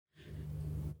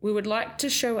We would like to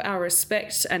show our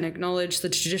respect and acknowledge the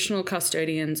traditional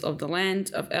custodians of the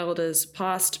land, of elders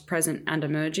past, present and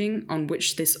emerging on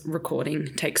which this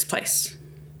recording takes place.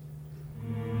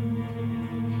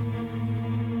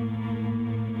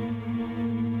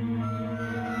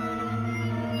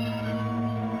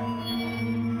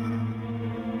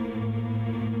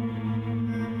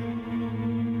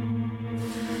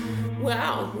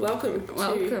 Wow,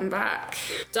 welcome back.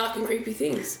 Dark and Creepy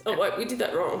Things. Oh wait, we did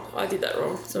that wrong. I did that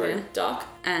wrong. Sorry. Yeah. Dark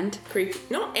and creepy.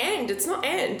 Not and. It's not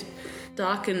and.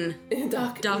 Dark and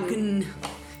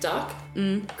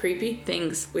creepy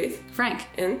things with Frank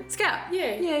and Scout.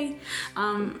 Yay.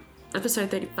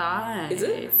 Episode 35. Is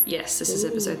it? Yes, this is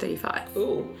episode 35.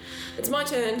 Ooh. It's my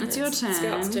turn. It's your turn.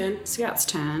 Scout's turn. Scout's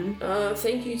turn.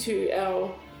 Thank you to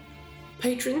our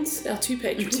patrons, our two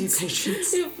patrons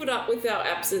who've put up with our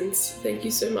absence. Thank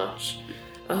you so much.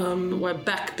 We're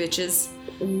back, bitches.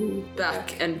 Ooh,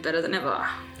 back and better than ever.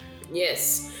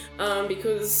 Yes.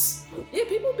 Because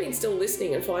people have been still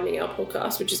listening and finding our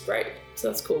podcast, which is great. So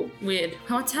that's cool. Weird.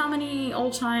 How many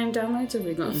all-time downloads have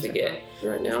we got? I forget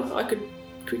right now. I could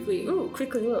quickly look.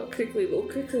 Quickly look.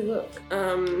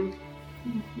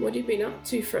 What have you been up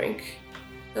to, Frank?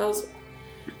 How's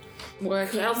the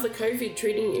COVID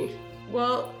treating you?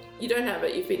 Well, you don't have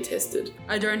it. You've been tested.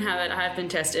 I don't have it. I have been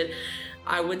tested.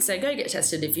 I would say go get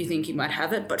tested if you think you might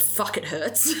have it, but fuck, it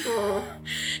hurts.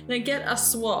 They get a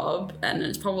swab, and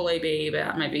it's probably be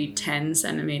about maybe 10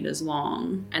 centimeters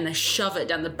long, and they shove it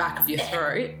down the back of your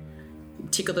throat,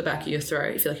 tickle the back of your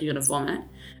throat, you feel like you're going to vomit,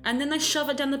 and then they shove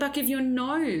it down the back of your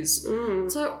nose.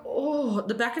 So,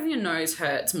 the back of your nose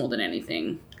hurts more than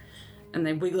anything, and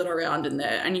they wiggle it around in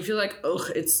there, and you feel like,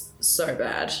 it's so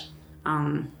bad.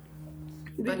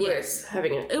 It'll be worse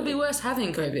having it. It'll be worse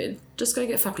having COVID. Just go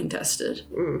get fucking tested.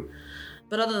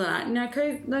 But other than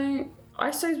that,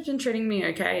 ISO's been treating me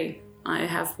okay. I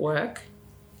have work,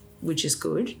 which is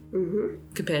good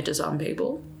compared to some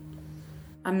people.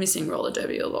 I'm missing roller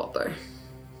derby a lot though.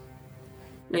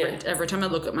 Every time I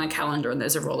look at my calendar and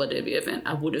there's a roller derby event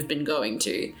I would have been going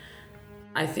to,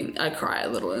 I think I cry a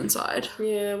little inside.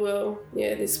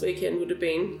 This weekend would have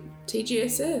been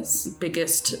TGSS.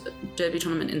 Biggest derby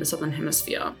tournament in the Southern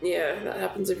Hemisphere. Yeah, that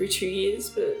happens every 2 years,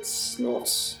 but it's not.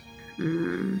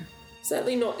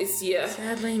 Sadly not this year.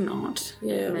 Sadly not.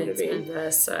 Yeah, it would have been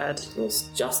very sad. It was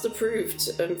just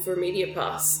approved for a media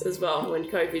pass as well when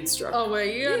COVID struck. Oh, were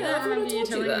you? Yeah, I remember you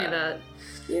telling me that.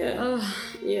 Yeah. Oh,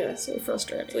 yeah. so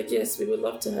frustrating. Like, yes, we would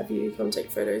love to have you come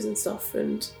take photos and stuff,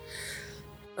 and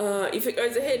if it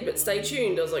goes ahead, but stay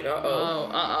tuned. I was like,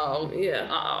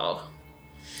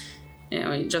 Yeah,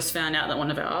 we just found out that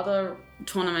one of our other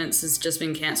tournaments has just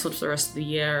been cancelled for the rest of the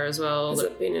year as well. Has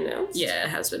it been announced? Yeah, it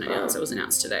has been announced. It was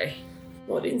announced today.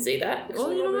 Well, I didn't see that.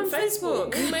 Well, you're not on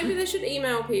Facebook. Well, maybe they should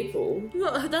email people.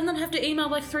 Well, then they'd have to email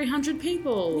like 300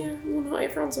 people. Yeah, well, not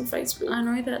everyone's on Facebook. I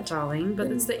know that, darling,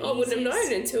 but it's the easiest... I wouldn't have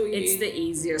known until you... It's the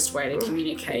easiest way to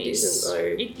communicate. It isn't, though.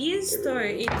 It is, though.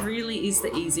 It really is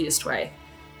the easiest way.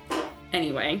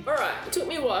 Anyway. All right. It took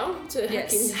me a while to hack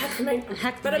them in.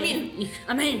 But I'm in.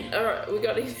 All right. We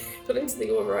got into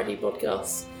the All Variety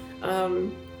Podcast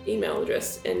email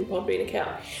address and Podbean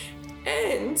account.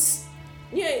 And,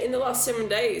 in the last 7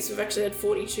 days, we've actually had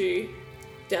 42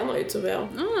 downloads of our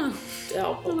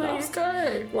podcast.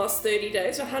 There you go. Last 30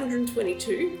 days,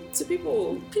 122. So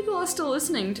people are still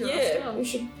listening to us. Yeah, we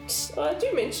should... I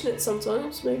do mention it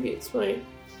sometimes. Maybe it's my...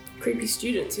 creepy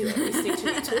students who are listening to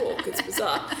me talk. It's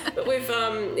bizarre. But we've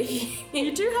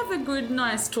you do have a good,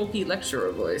 nice, talky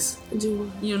lecturer voice.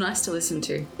 Do you're nice to listen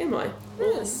to. Am I?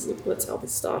 Yes. Well, that's how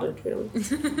this started, really.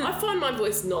 I find my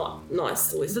voice not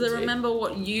nice to listen to. But remember,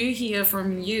 what you hear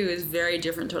from you is very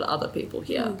different to what other people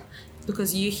hear.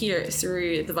 Because you hear it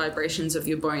through the vibrations of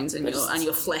your bones and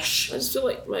your flesh. I just feel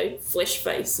like my flesh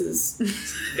face is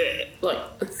like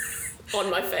on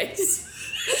my face.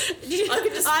 I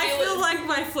feel like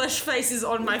my flesh face is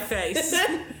on my face.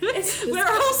 Where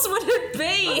else would it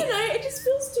be? I don't know, it just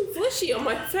feels too fleshy on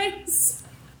my face.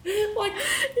 Like,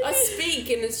 I speak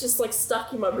and it's just like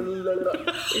stuck in my... I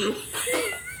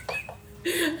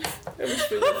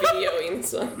wish we were videoing,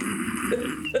 so...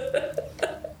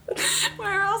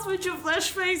 Where else would your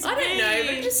flesh face be? I don't know,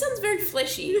 but it just sounds very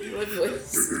fleshy, my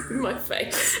voice, my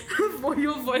face.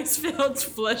 Your voice sounds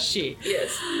fleshy.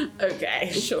 Yes.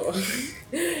 Okay, sure.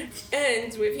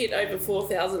 And we've hit over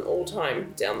 4,000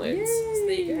 all-time downloads. Yay. So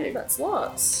there you go. That's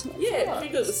lots. People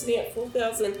are listening at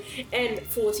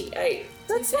 4,048.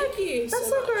 Thank you. That's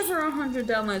so like much. over 100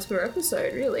 downloads per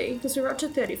episode, really, because we're up to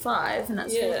 35, and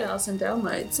that's 4,000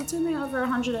 downloads. It's only over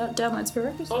 100 downloads per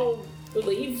episode. Oh,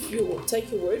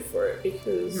 take your word for it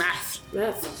because math.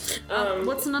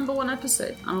 What's the number one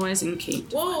episode? I'm always in key.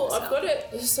 Well, I've got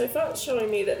it so far. It's showing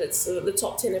me that it's the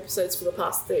top 10 episodes for the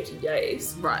past 30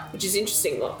 days. Right. Which is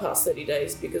interesting, like past 30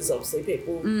 days, because obviously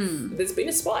people there's been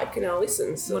a spike in our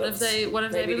listens. So what have they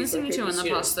been listening to in the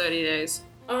past 30 days?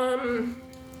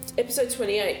 Episode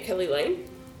 28, Kelly Lane.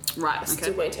 Right, I okay.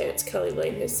 still maintain it's Kelly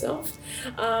Lane herself.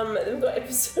 Then we've got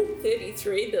episode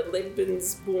 33, the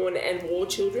Lebensborn and War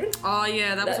Children. Oh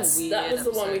yeah, that was a weird That was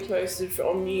episode. the one we posted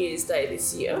on New Year's Day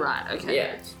this year. Right, okay.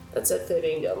 Yeah, that's had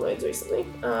 13 downloads recently.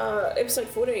 Episode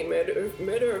 14,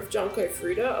 Murder of Junko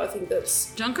Furuta. I think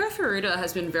that's... Junko Furuta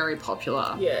has been very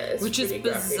popular. Yeah, it's which is pretty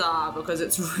graphic. bizarre because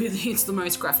it's the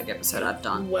most graphic episode I've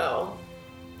done. Well,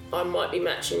 I might be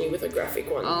matching you with a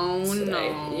graphic one. Oh today.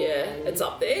 no! Yeah, it's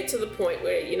up there to the point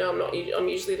where I'm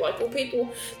usually like, well, people,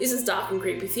 this is dark and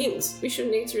creepy things. We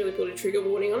shouldn't need to really put a trigger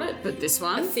warning on it. But this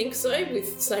I one, think so.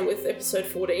 Same with episode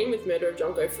 14 with Murder of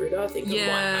Junko Furuta. I think I might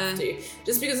have to,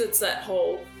 just because it's that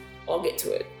whole. I'll get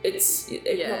to it.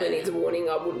 It probably needs a warning.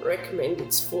 I wouldn't recommend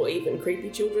it's for even creepy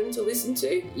children to listen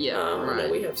to. Yeah, I know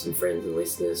we have some friends and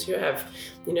listeners who have,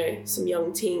 some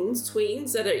young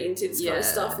tweens that are into this kind of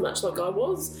stuff, much like I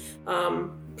was.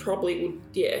 Probably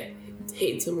would,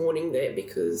 heed some warning there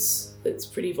because it's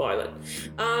pretty violent.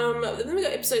 Then we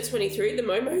got episode 23, the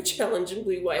Momo Challenge and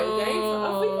Blue Whale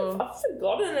Game. I've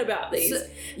forgotten about these.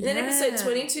 And then episode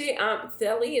 22, Aunt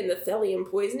Thelly and the Thellium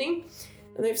Poisoning.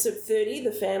 And then episode 30,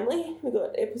 The Family. We've got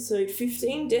episode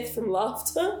 15, Death from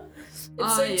Laughter.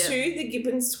 Episode 2, The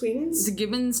Gibbons Twins. The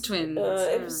Gibbons Twins.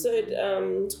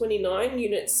 Episode 29,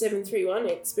 Unit 731,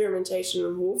 Experimentation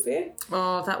and Warfare.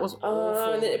 Oh, that was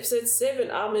awful. And then episode 7,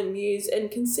 Armin Muse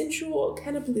and Consensual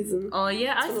Cannibalism. Oh,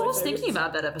 yeah. I was thinking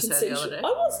about that episode the other day. I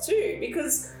was too,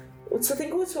 because I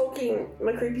think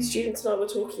my creepy students and I were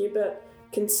talking about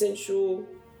consensual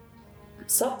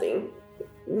something.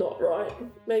 Not right.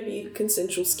 Maybe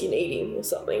consensual skin eating or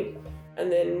something.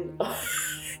 And then...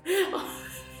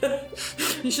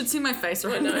 You should see my face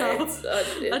right I know, now.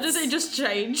 it just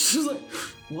changed. I was like,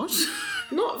 what?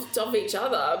 Not of each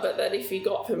other, but that if you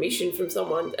got permission from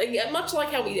someone... much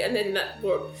like how we... And then that...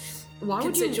 Why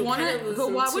would you want to?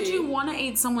 But why would you want to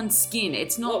eat someone's skin?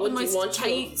 It's not the most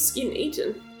skin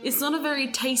eaten. It's not a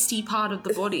very tasty part of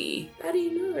the body. How do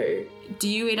you know? Do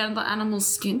you eat other animals'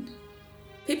 skin?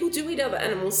 People do eat other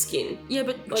animals' skin. Yeah,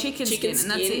 but like chicken skin, and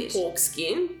that's it. Pork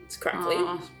skin. It's crackly.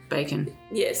 Bacon.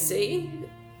 Yeah, see?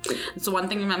 It's the one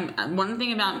thing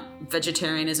about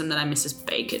vegetarianism that I miss is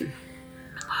bacon.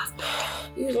 I love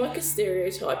bacon. You're like a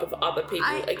stereotype of other people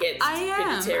against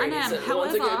vegetarianism.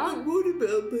 However, but what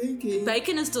about bacon?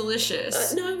 Bacon is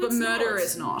delicious, but murder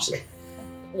is not.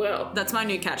 Well, that's my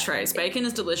new catchphrase. Bacon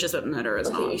is delicious, but murder is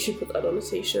not. I think you should put that on a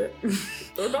t-shirt.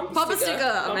 Or a bumper sticker.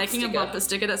 I'm making a bumper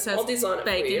sticker that says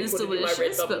bacon is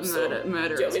delicious, but murder is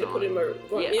not. Do you want me to put it in my...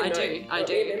 I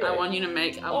do. I want you to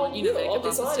make I'll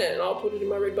design it and I'll put it in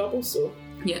my Redbubble store.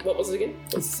 Yeah. What was it again?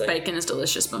 Bacon is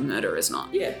delicious, but murder is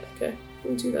not. Yeah, okay.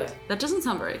 We'll do that. That doesn't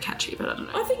sound very catchy, but I don't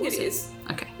know. I think it is.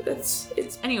 Okay.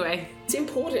 Anyway. It's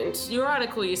important. Your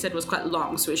article you said was quite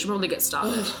long, so we should probably get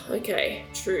started. Okay,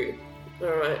 true.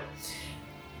 Alright.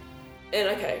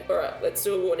 Alright, let's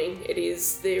do a warning.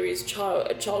 There is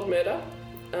child murder,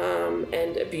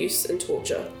 and abuse and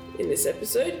torture in this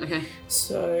episode. Okay.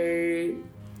 So,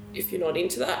 if you're not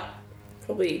into that,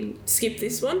 probably skip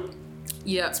this one.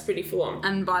 Yeah. It's pretty full on.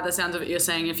 And by the sounds of it, you're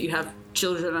saying if you have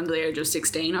children under the age of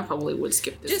 16, I probably would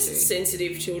skip this Just too.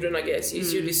 Sensitive children, I guess.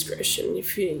 Use your discretion.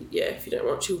 If you don't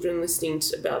want children listening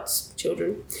about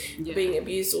children being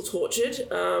abused or tortured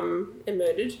and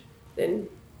murdered, then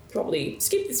probably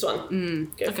skip this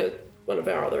one. Go for one of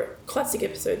our other classic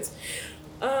episodes.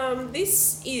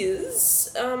 This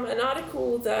is an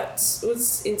article that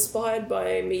was inspired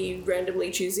by me randomly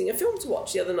choosing a film to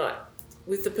watch the other night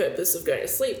with the purpose of going to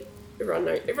sleep. Everyone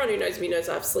who knows me knows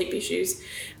I have sleep issues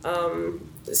ever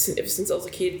since I was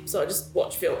a kid, so I just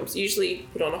watch films. Usually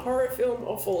put on a horror film,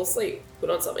 I'll fall asleep. Put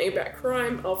on something about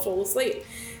crime, I'll fall asleep.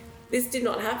 This did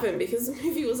not happen because the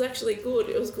movie was actually good.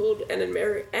 It was called An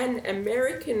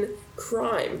American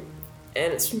Crime,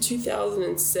 and it's from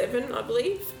 2007, I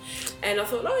believe. And I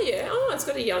thought, it's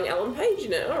got a young Ellen Page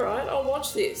in it. All right, I'll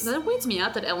watch this. That weirds me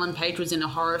out that Ellen Page was in a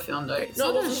horror film, though.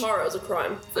 No, it wasn't horror, it was a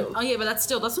crime film. Oh, yeah, but that's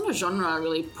not a genre I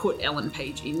really put Ellen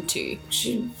Page into.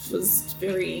 She was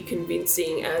very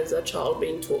convincing as a child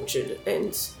being tortured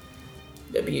and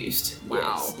abused.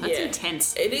 Wow, that's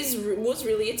intense. It was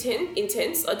really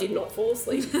intense. I did not fall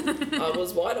asleep. I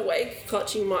was wide awake,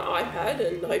 clutching my iPad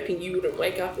and hoping you wouldn't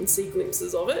wake up and see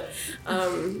glimpses of it.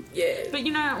 But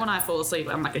when I fall asleep,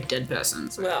 I'm like a dead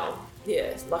person. So. Well,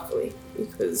 yeah, luckily,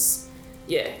 because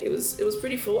yeah, it was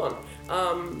pretty full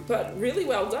on, but really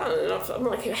well done. And I'm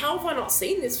like, how have I not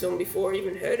seen this film before or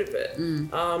even heard of it?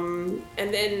 And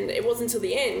then it wasn't until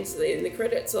the end, in the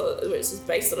credits, it's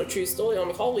based on a true story. I'm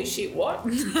like, holy shit, what?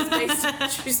 It's based on a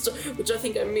true story, which I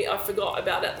think I forgot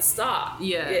about at the start.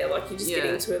 Yeah, like you just get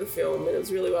into the film, and it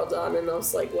was really well done. And I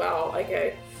was like, wow,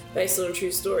 okay, based on a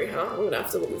true story, huh? I'm gonna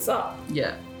have to look this up.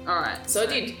 Yeah. All right. So I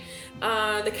did.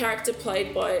 The character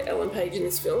played by Ellen Page in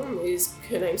this film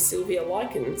her name's Sylvia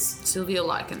Likens. Sylvia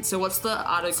Likens. So what's the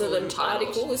article? So the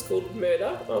article is called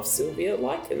 "Murder of Sylvia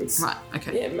Likens." Right.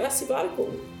 Okay. Yeah, massive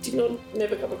article.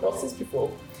 Never come across this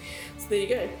before. So there you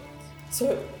go.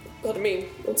 So, but I mean,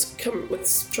 let's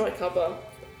try and cover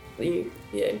the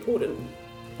important.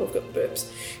 I've got the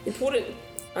burps. Important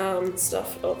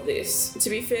stuff of this. To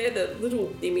be fair, the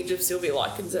little image of Sylvia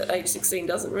Likens at age 16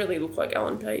 doesn't really look like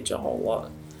Ellen Page a whole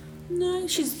lot. No,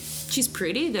 she's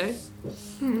pretty though.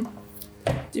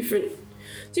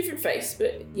 Different face,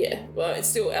 but yeah. Well, it's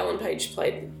still Ellen Page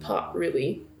played the part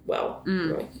really well.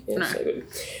 So good.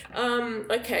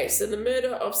 Okay, so the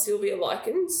murder of Sylvia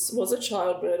Likens was a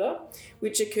child murder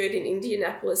which occurred in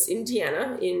Indianapolis,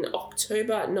 Indiana in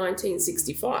October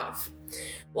 1965.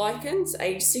 Likens,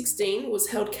 age 16, was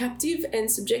held captive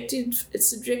and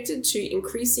subjected to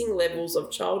increasing levels of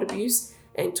child abuse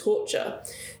and torture,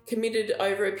 committed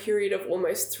over a period of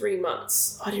almost 3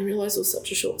 months. I didn't realise it was such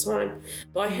a short time.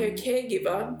 By her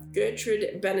caregiver,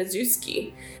 Gertrude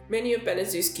Baniszewski. Many of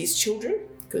Baniszewski's children,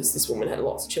 because this woman had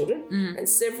lots of children, and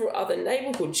several other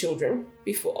neighbourhood children,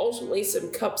 before ultimately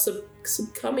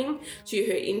succumbing to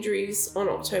her injuries on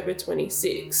October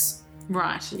 26.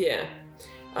 Right. Yeah.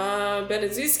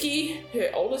 Baniszewski, her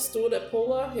oldest daughter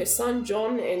Paula, her son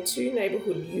John, and 2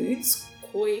 neighbourhood youths,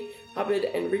 Coy Hubbard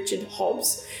and Richard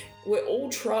Hobbs, were all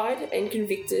tried and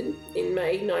convicted in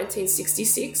May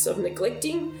 1966 of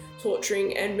neglecting,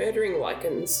 torturing and murdering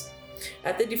Likens.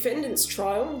 At the defendant's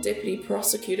trial, Deputy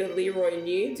Prosecutor Leroy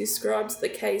New describes the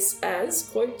case as,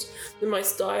 quote, the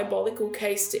most diabolical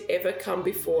case to ever come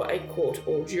before a court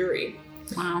or jury.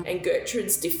 Wow. And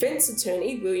Gertrude's defence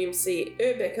attorney, William C.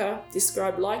 Urbecker,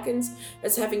 described Likens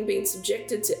as having been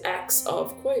subjected to acts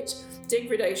of, quote,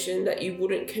 degradation that you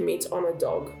wouldn't commit on a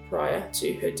dog prior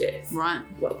to her death. Right.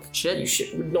 Like, you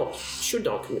should not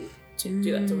commit to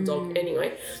do that to a dog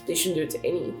anyway. They shouldn't do it to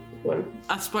anyone.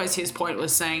 I suppose his point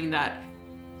was saying that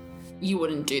you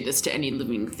wouldn't do this to any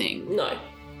living thing. No.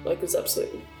 Like, it was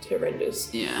absolutely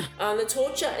horrendous. Yeah. The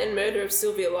torture and murder of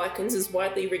Sylvia Likens is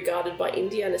widely regarded by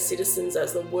Indiana citizens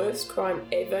as the worst crime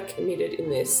ever committed in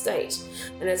their state,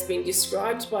 and has been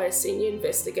described by a senior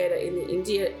investigator in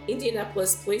the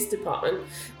Indianapolis Police Department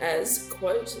as,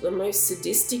 quote, the most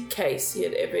sadistic case he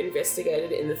had ever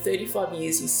investigated in the 35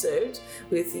 years he served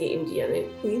with the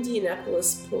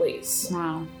Indianapolis Police.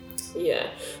 Wow. Yeah.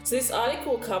 So this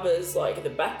article covers like the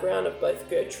background of both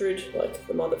Gertrude, like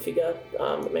the mother figure,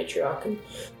 the matriarch, and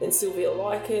then Sylvia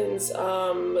Likens,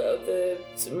 the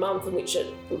month in which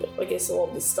I guess a lot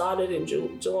of this started in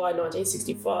July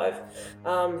 1965,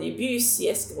 the abuse, the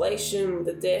escalation,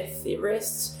 the death, the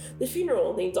arrests, the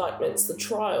funeral, the indictments, the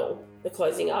trial, the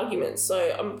closing arguments.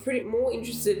 So I'm more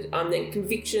interested than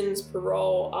convictions,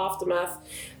 parole, aftermath,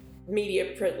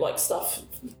 media like stuff,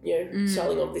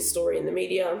 selling of this story in the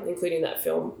media, including that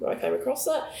film where I came across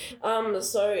that.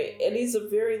 So it is a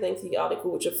very lengthy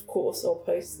article, which of course I'll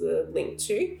post the link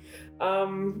to.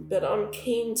 But I'm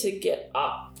keen to get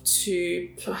up to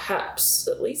perhaps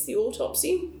at least the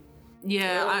autopsy.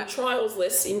 Yeah. The trial's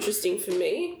less interesting for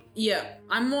me. Yeah,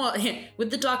 I'm more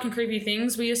with the dark and creepy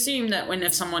things. We assume that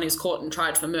if someone is caught and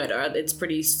tried for murder, it's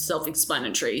pretty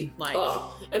self-explanatory. Like,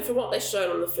 and from what they showed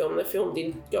on the film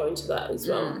did go into that as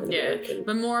well.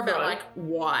 But more about like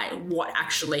what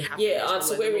actually happened. Yeah,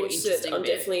 so we're interested. I'm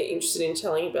definitely interested in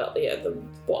telling about the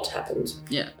what happened.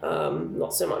 Yeah.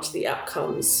 Not so much the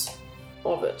outcomes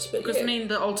of it, but because I mean,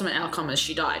 the ultimate outcome is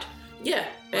she died. Yeah,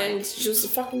 and she was a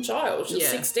fucking child. She was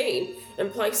 16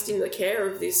 and placed in the care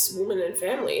of this woman and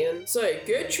family. And so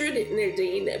Gertrude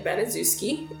Nadine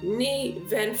Baniszewski, née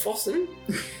Van Fossen,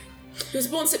 was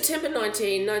born September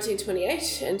 19,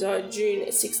 1928 and died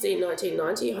June 16,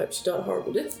 1990. I hope she died a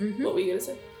horrible death. Mm-hmm. What were you going to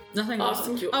say? Nothing.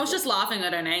 I was just laughing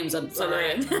at her names. I'm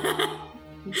sorry.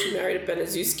 She married a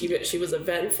Baniszewski, but she was a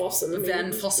Van Fossen.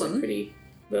 Van Fossen. Pretty...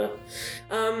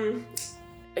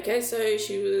 Okay, so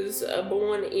she was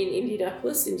born in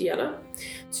Indianapolis, Indiana,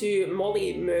 to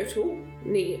Molly Myrtle,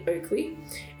 née Oakley,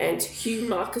 and Hugh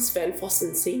Marcus Van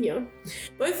Fossen Sr.,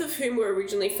 both of whom were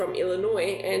originally from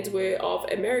Illinois and were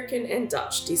of American and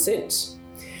Dutch descent.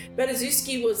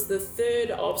 Baniszewski was the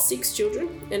third of 6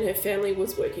 children, and her family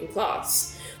was working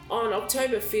class. On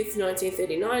October 5th,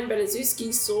 1939,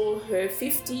 Berezuski saw her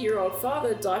 50-year-old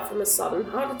father die from a sudden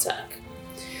heart attack.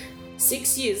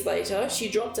 6 years later, she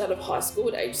dropped out of high school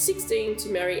at age 16 to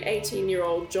marry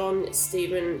 18-year-old John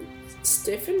Stephen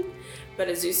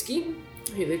Berezuski,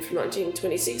 who lived from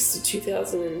 1926 to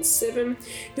 2007,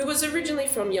 who was originally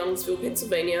from Youngsville,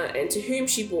 Pennsylvania, and to whom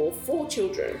she bore 4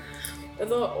 children.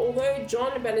 Although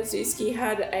John Berezuski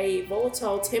had a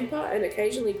volatile temper and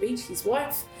occasionally beat his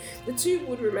wife, the two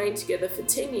would remain together for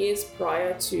 10 years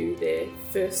prior to their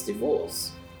first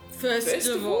divorce. First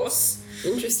divorce?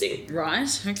 Interesting.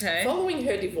 Right, okay. Following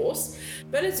her divorce,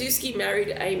 Berezuski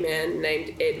married a man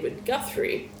named Edward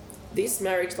Guthrie. This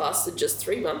marriage lasted just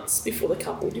 3 months before the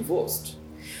couple divorced.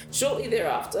 Shortly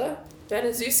thereafter,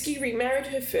 Berezuski remarried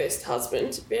her first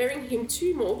husband, bearing him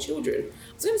 2 more children.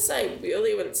 I was going to say,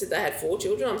 earlier when it said they had 4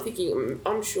 children, I'm thinking,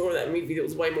 I'm sure in that movie there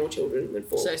was way more children than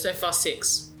 4. So far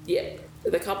 6. Yeah.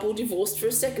 The couple divorced for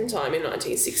a second time in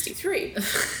 1963.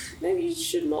 Maybe you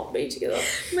should not be together.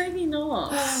 Maybe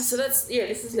not. So this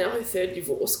is now her 3rd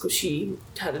divorce because she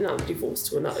had another divorce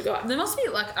to another guy. There must be,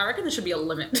 I reckon there should be a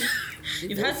limit.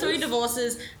 You've had 3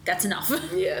 divorces, that's enough.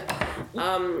 Yeah.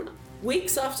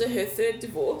 Weeks after her 3rd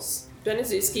divorce,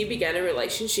 Berezuski began a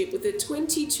relationship with a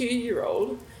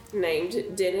 22-year-old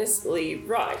named Dennis Lee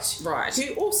Wright,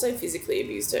 who also physically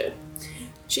abused her.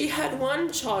 She had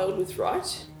 1 child with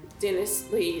Wright, Dennis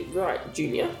Lee Wright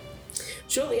Jr.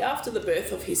 Shortly after the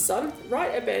birth of his son,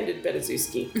 Wright abandoned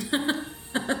Berezuski.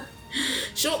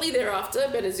 Shortly thereafter,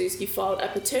 Berezuski filed a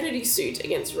paternity suit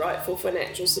against Wright for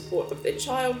financial support of their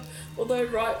child, although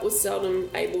Wright was seldom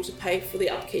able to pay for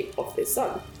the upkeep of their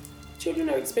son.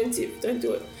 Children are expensive, don't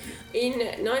do it. In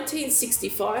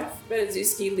 1965,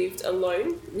 Berezuski lived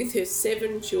alone with her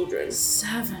 7 children.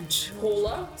 7 children.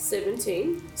 Paula,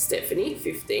 17, Stephanie,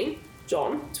 15,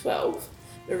 John, 12,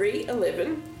 Marie,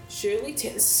 11, Shirley,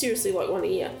 10, seriously like 1 a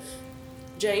year,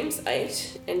 James,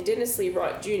 8, and Dennis Lee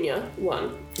Wright Jr.,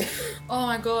 1. Oh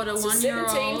my god, a 1-year-old.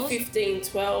 17, 15,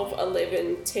 12,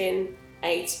 11, 10,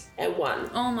 8, and 1.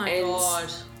 Oh my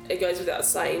god. It goes without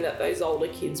saying that those older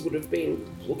kids would have been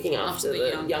looking after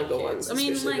the younger ones,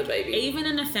 especially the baby. Even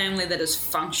in a family that is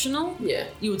functional,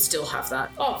 you would still have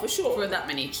that. Oh, for sure. For that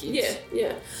many kids.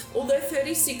 Yeah. Although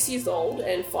 36 years old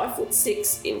and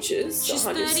 5'6" inches. She's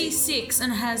 36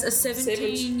 and has a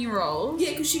 17-year-old. Yeah,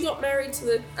 because she got married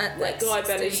to that guy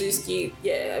Berezuski.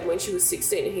 Yeah, when she was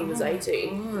 16 and he was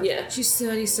 18. God. Yeah. She's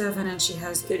 37 and she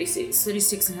has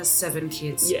 36 and has 7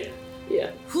 kids.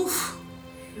 Yeah. Whew.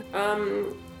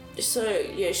 So,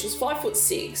 yeah, she was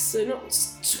 5'6", so not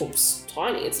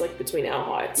tiny. It's like between our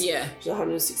heights. Yeah. She's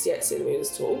 168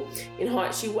 centimetres tall. In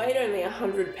height, she weighed only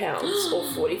 100 pounds or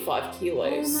 45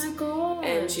 kilos. Oh my god.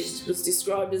 And she was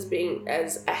described as being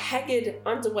as a haggard,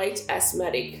 underweight,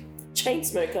 asthmatic chain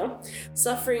smoker,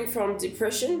 suffering from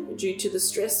depression due to the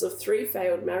stress of 3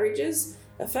 failed marriages,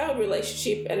 a failed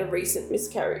relationship, and a recent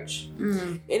miscarriage.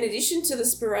 In addition to the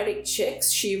sporadic checks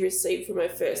she received from her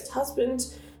first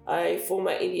husband, a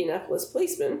former Indianapolis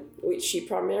policeman, which she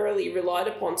primarily relied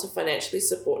upon to financially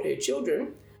support her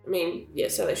children. I mean, yeah,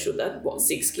 so they should have,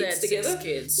 6 kids together? 6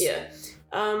 kids. Yeah.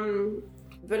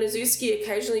 Berezuski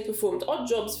occasionally performed odd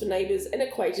jobs for neighbours and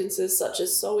acquaintances, such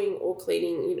as sewing or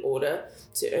cleaning, in order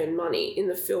to earn money. In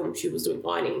the film, she was doing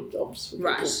ironing jobs for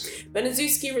people. Right.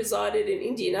 Berezuski resided in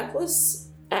Indianapolis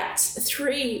at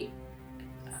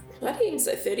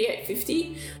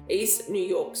 3850 East New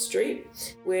York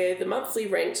Street, where the monthly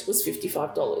rent was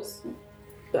 $55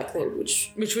 back then,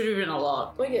 which would have been a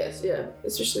lot. I guess, yeah,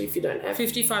 especially if you don't have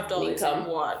 $55 income. In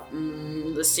what,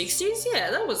 the 60s?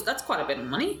 Yeah, that's quite a bit of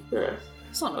money. Yeah.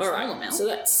 It's not a small amount. So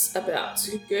that's about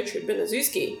Gertrude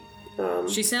Berezuski.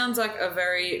 She sounds like a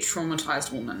very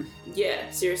traumatized woman. Yeah,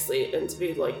 seriously, and to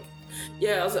be like,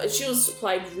 she was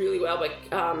played really well by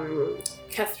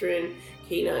Catherine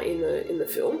Keener in the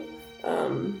film,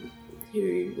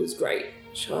 who was great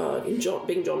in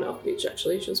being John Malkovich.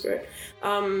 Actually, she was great.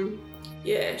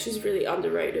 She's a really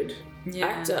underrated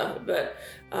actor, but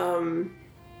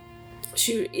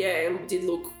she did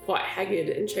look quite haggard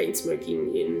and chain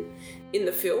smoking in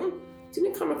the film.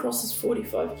 Didn't come across as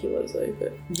 45 kilos though,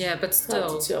 but still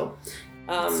hard to tell.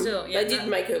 They did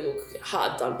make her look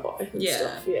hard done by and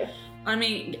stuff. Yeah, I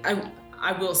mean,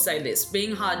 I will say this: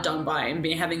 being hard done by and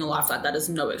having a life like that is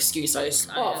no excuse. I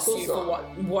assume for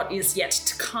what is yet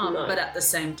to come. No. But at the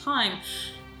same time,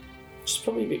 she's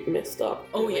probably a bit messed up.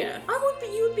 Oh yeah,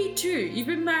 you would be too. You've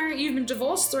been married. You've been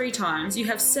divorced 3 times. You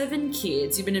have 7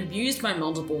 kids. You've been abused by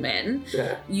multiple men.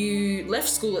 Yeah. You left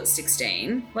school at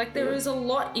 16. Like there is a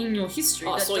lot in your history.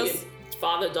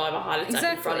 father die of a heart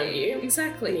attack in front of you.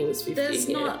 Exactly. And he was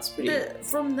 50.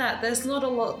 From that, there's not a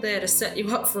lot there to set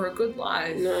you up for a good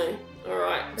life. No. All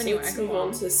right. Anyway, so let's move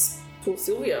on to poor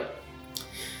Sylvia.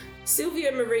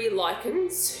 Sylvia Marie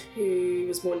Likens, who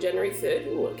was born January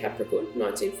 3rd, or Capricorn,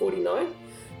 1949,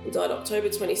 and died October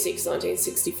 26,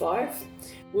 1965,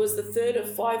 was the third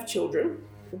of 5 children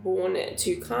born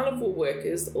to carnival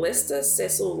workers Lester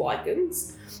Cecil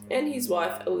Likens and his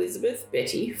wife Elizabeth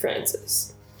Betty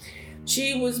Francis.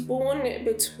 She was born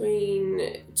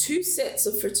between 2 sets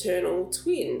of fraternal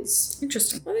twins.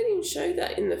 Interesting. Well, they didn't show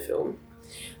that in the film.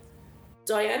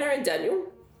 Diana and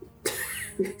Daniel,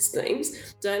 these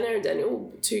names. Diana and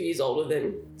Daniel, 2 years older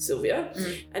than Sylvia.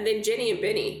 And then Jenny and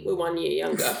Benny were 1 year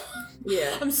younger.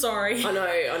 Yeah. I'm sorry. I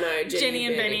know. Jenny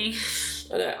and Benny.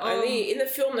 I know. Only in the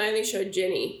film they only showed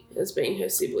Jenny as being her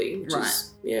sibling. Which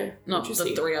is, yeah. Not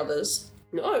the 3 others.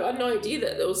 No, I had no idea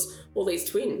that there was all these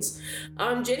twins.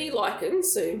 Jenny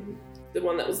Likens, so the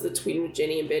one that was the twin with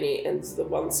Jenny and Benny, and the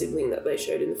one sibling that they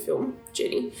showed in the film,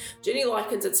 Jenny. Jenny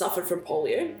Likens had suffered from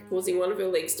polio, causing one of her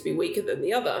legs to be weaker than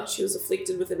the other. She was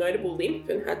afflicted with a notable limp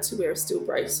and had to wear a steel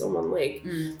brace on one leg.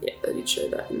 Yeah, they did show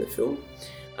that in the film.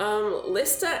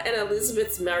 Lester and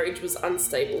Elizabeth's marriage was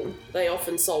unstable. They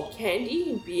often sold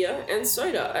candy, beer, and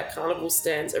soda at carnival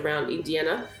stands around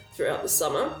Indiana throughout the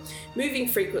summer, moving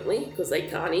frequently because they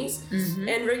carnies,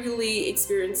 and regularly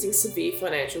experiencing severe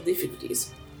financial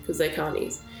difficulties because they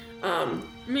carnies.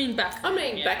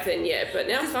 Back then, yeah, but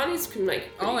now carnies can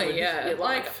make pretty good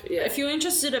life. If you're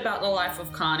interested about the life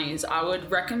of carnies, I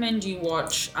would recommend you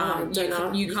watch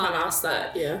You Can't Ask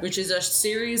That, which is a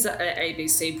series that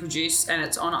ABC produced, and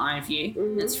it's on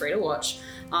iView. It's free to watch.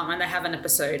 And they have an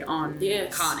episode on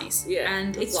carnies. Yeah,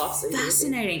 and it's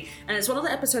fascinating. And it's one of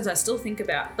the episodes I still think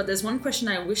about. But there's one question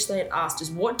I wish they had asked is,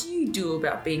 what do you do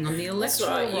about being on the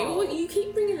electoral roll? You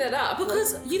keep bringing that up.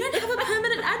 Because you don't have a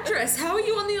permanent address. How are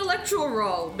you on the electoral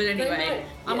roll? But anyway,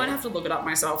 I might have to look it up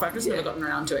myself. I've just never gotten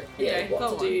around to it. Yeah,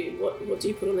 what do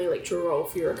you put on the electoral roll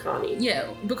if you're a carny? Yeah,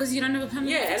 because you don't have a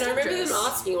permanent address. Yeah, and I remember them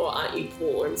asking, well, aren't you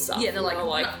poor and stuff? Yeah, they're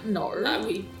like, no.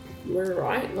 We're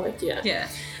right. Like, yeah. Yeah.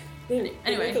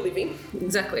 Anyway, for living.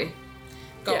 Exactly.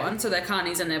 Go on. So they're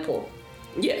carnies and they're poor.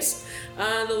 Yes.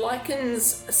 The Likens'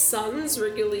 sons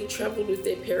regularly travelled with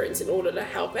their parents in order to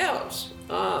help out.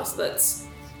 So that's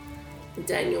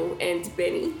Daniel and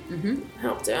Benny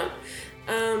helped out.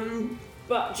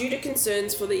 But due to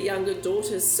concerns for their younger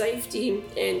daughter's safety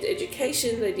and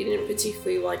education, they didn't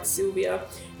particularly like Sylvia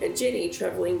and Jenny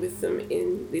travelling with them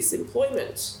in this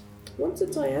employment. What to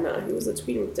Diana, who was a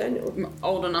twin with Daniel?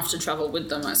 Old enough to travel with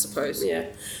them, I suppose. Yeah.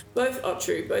 Both are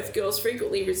true. Both girls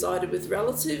frequently resided with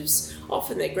relatives,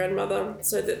 often their grandmother,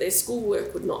 so that their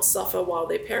schoolwork would not suffer while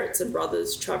their parents and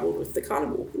brothers travelled with the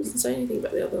carnival. It doesn't say anything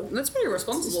about the other. That's pretty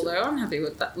responsible, though. I'm happy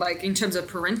with that. Like, in terms of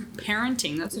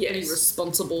parenting, that's pretty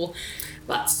responsible.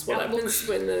 That's what happens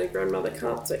when the grandmother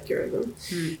can't take care of them.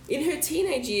 In her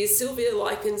teenage years, Sylvia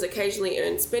Likens occasionally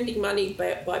earned spending money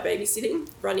by babysitting,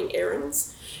 running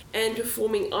errands, and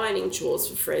performing ironing chores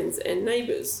for friends and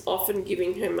neighbours, often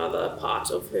giving her mother part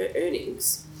of her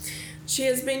earnings. She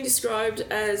has been described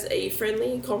as a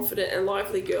friendly, confident and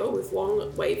lively girl with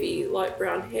long, wavy, light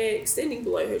brown hair extending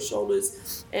below her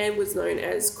shoulders, and was known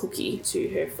as Cookie to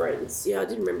her friends. Yeah, I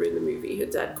did remember in the movie her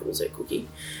dad calls her Cookie.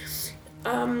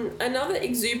 Another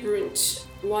exuberant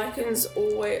Likens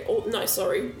always...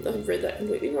 I've read that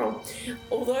completely wrong.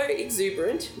 Although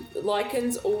exuberant,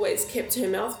 Likens always kept her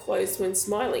mouth closed when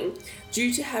smiling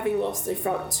due to having lost a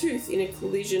front tooth in a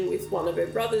collision with one of her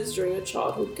brothers during a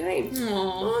childhood game. Aww.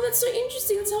 Oh, that's so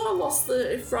interesting. That's how I lost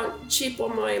the front chip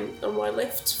on my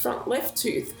front left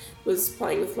tooth. Was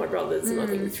playing with my brothers, and I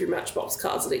think we threw Matchbox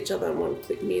cards at each other, and one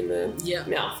clipped me in the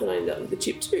mouth, and I ended up with a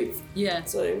chipped tooth. Yeah.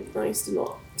 So I used to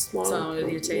not smile with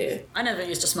your teeth. Yeah. I never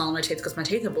used to smile with my teeth because my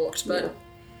teeth are blocked, but...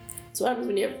 So what happens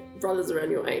when you have brothers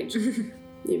around your age?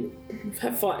 You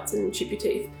have fights and chip your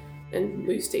teeth, and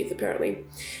lose teeth, apparently.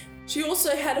 She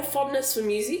also had a fondness for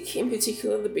music, in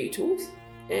particular the Beatles,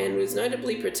 and was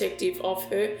notably protective of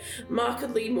her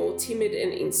markedly more timid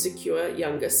and insecure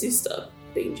younger sister,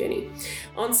 being Jenny.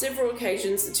 On several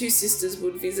occasions, the two sisters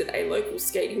would visit a local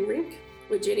skating rink,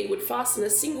 where Jenny would fasten a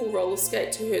single roller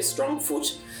skate to her strong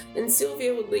foot, and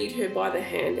Sylvia would lead her by the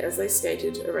hand as they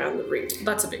skated around the rink.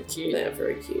 That's a bit cute. They are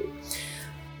very cute.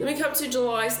 Then we come to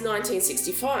July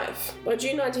 1965. By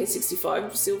June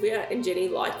 1965, Sylvia and Jenny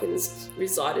Likens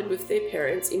resided with their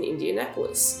parents in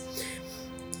Indianapolis.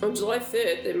 On July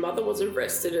 3rd, their mother was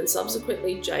arrested and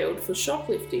subsequently jailed for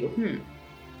shoplifting.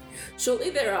 Shortly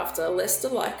thereafter, Lester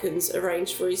Likens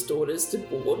arranged for his daughters to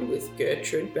board with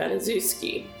Gertrude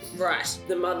Baniszewski, right,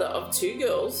 the mother of 2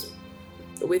 girls,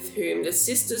 with whom the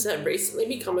sisters had recently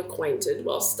become acquainted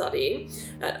while studying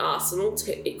at Arsenal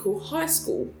Technical High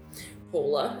School.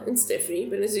 Paula and Stephanie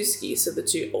Benezuski, so the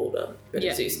two older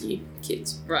Benezuski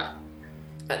kids. Right.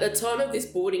 At the time of this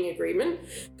boarding agreement,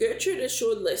 Gertrude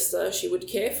assured Lester she would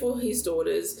care for his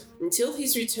daughters until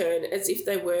his return as if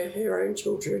they were her own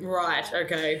children. Right,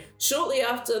 okay. Shortly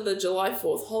after the July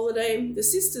 4th holiday, the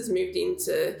sisters moved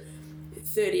into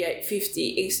 3850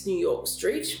 East New York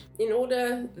Street in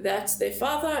order that their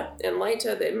father and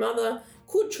later their mother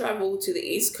could travel to the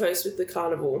East Coast with the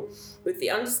carnival, with the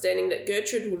understanding that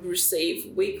Gertrude would receive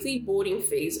weekly boarding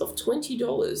fees of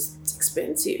 $20. It's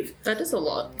expensive. That is a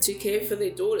lot. To care for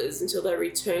their daughters until they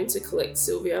returned to collect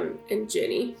Sylvia and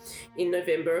Jenny in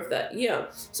November of that year.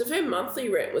 So if her monthly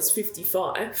rent was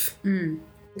 $55,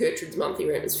 Gertrude's monthly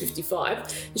rent was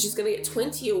 $55, and she's going to get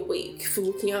 $20 a week for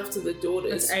looking after the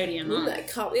daughters. That's $80 a month.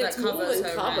 That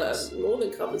more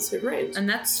than covers her rent. And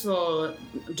that's for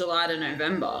July to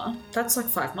November. That's like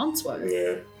 5 months worth.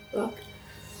 Yeah. Fuck.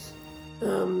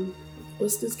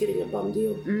 Lister's getting a bum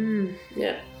deal.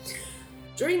 Yeah.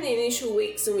 During the initial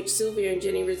weeks in which Sylvia and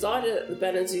Jenny resided at the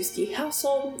Benezuski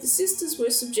household, the sisters were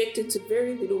subjected to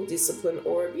very little discipline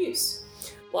or abuse.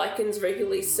 Likens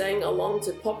regularly sang along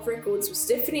to pop records with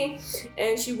Stephanie,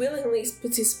 and she willingly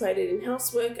participated in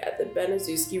housework at the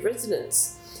Benezuski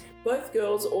residence. Both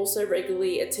girls also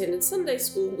regularly attended Sunday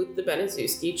school with the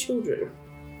Benezuski children.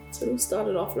 So it all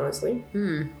started off nicely.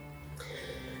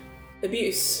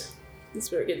 Abuse. That's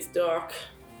where it gets dark.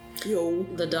 Yo.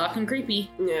 The dark and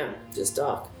creepy. Yeah, just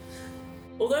dark.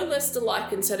 Although Lester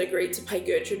Likens had agreed to pay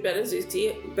Gertrude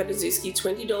Benezuski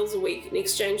 $20 a week in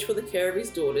exchange for the care of his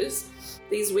daughters,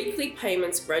 these weekly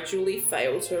payments gradually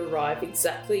failed to arrive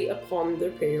exactly upon the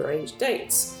prearranged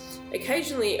dates,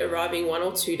 occasionally arriving 1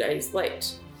 or 2 days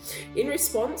late. In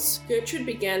response, Gertrude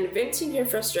began venting her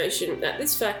frustration at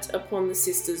this fact upon the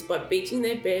sisters by beating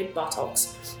their bare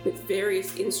buttocks with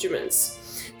various instruments,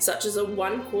 such as a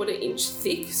 1/4 inch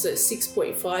thick, so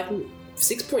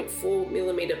 6.4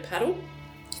 millimeter paddle,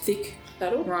 thick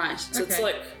paddle. Right. So okay. it's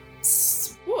like,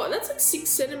 what? That's like 6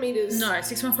 centimeters. No,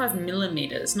 6.5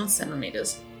 millimeters, not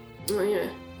centimeters. Oh yeah.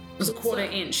 It's a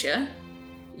 1/4 inch, yeah?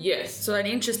 Yes. So an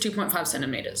inch is 2.5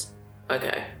 centimeters.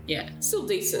 Okay. Yeah. Still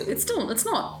decent. It's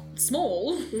not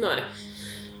small. No.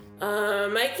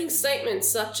 Making statements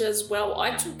such as, well,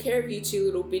 I took care of you two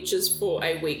little bitches for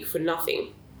a week for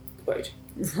nothing. Quote.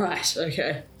 Right,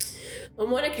 okay. On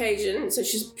one occasion, so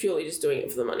she's purely just doing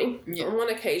it for the money. Yeah. On one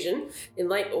occasion, in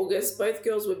late August, both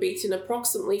girls were beaten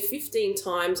approximately 15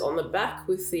 times on the back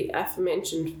with the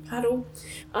aforementioned paddle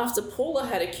after Paula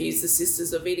had accused the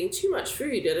sisters of eating too much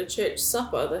food at a church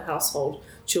supper the household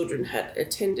children had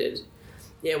attended.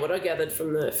 Yeah, what I gathered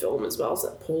from the film as well is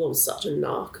that Paula was such a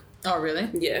narc. Oh, really?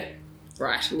 Yeah.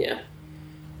 Right. Yeah.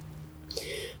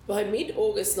 By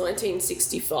mid-August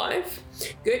 1965,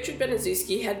 Gertrude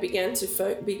Benezuski had begun to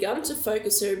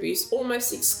focus her abuse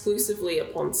almost exclusively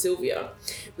upon Sylvia,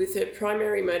 with her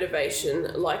primary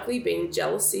motivation likely being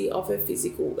jealousy of her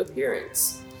physical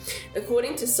appearance.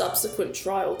 According to subsequent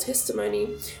trial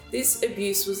testimony, this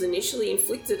abuse was initially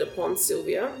inflicted upon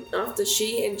Sylvia after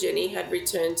she and Jenny had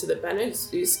returned to the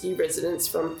Benezuski residence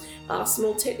from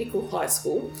Arsenal Technical High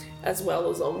School, as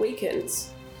well as on weekends.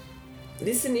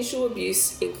 This initial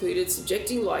abuse included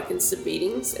subjecting Likens to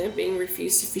beatings and being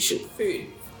refused sufficient food,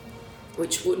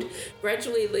 which would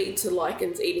gradually lead to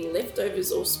Likens eating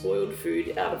leftovers or spoiled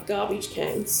food out of garbage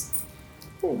cans.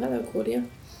 Oh, hello, Claudia.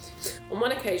 On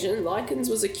one occasion, Likens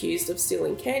was accused of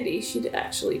stealing candy she'd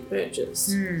actually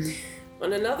purchased.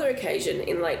 On another occasion,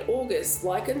 in late August,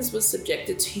 Likens was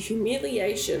subjected to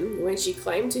humiliation when she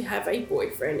claimed to have a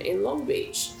boyfriend in Long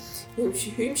Beach,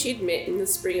 whom she'd met in the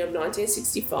spring of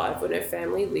 1965 when her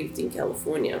family lived in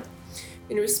California.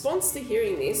 In response to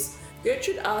hearing this,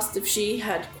 Gertrude asked if she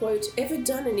had, quote, ever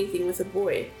done anything with a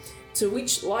boy, to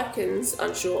which Likens,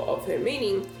 unsure of her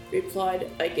meaning,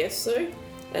 replied, I guess so,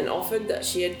 and offered that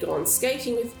she had gone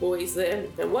skating with boys there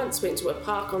and once went to a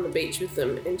park on the beach with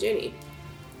them and Jenny.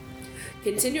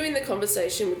 Continuing the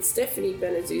conversation with Stephanie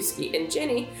Benezuski and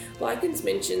Jenny, Likens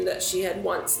mentioned that she had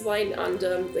once lain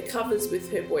under the covers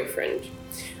with her boyfriend.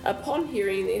 Upon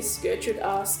hearing this, Gertrude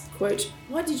asked, quote,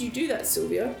 why did you do that,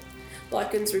 Sylvia?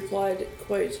 Likens replied,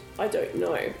 quote, I don't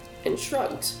know, and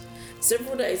shrugged.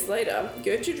 Several days later,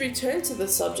 Gertrude returned to the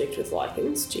subject with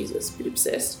Likens, Jesus, a bit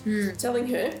obsessed, telling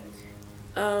her,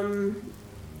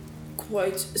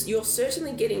 quote, you're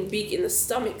certainly getting big in the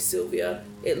stomach, Sylvia.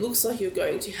 It looks like you're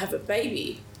going to have a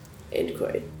baby, end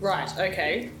quote. Right,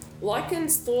 okay.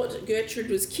 Likens thought Gertrude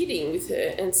was kidding with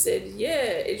her and said, yeah,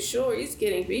 it sure is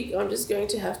getting big. I'm just going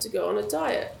to have to go on a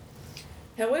diet.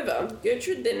 However,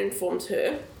 Gertrude then informed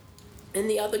her and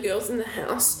the other girls in the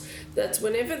house that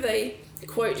whenever they,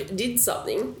 quote, did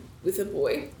something with a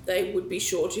boy, they would be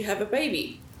sure to have a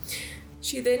baby.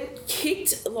 She then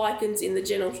kicked Likens in the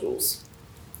genitals.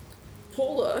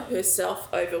 Paula, herself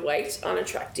overweight,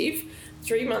 unattractive,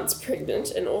 3 months pregnant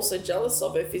and also jealous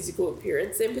of her physical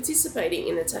appearance, then participating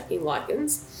in attacking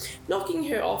Likens, knocking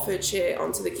her off her chair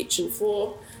onto the kitchen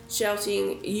floor,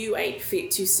 shouting, "You ain't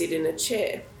fit to sit in a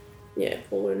chair." Yeah,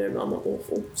 Paula and her mum are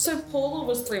awful. So Paula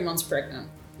was 3 months pregnant?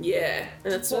 Yeah.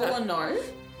 And Did Paula know?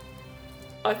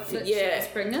 Yeah. She was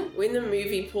pregnant? When the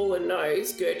movie Paula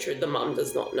knows, Gertrude, the mum,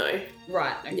 does not know.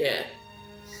 Right, okay. Yeah.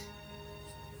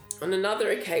 On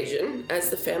another occasion, as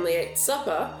the family ate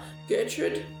supper,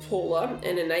 Gertrude, Paula,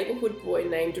 and a neighbourhood boy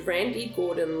named Randy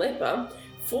Gordon Lepper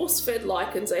force-fed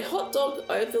Likens a hot dog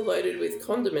overloaded with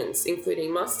condiments,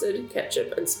 including mustard,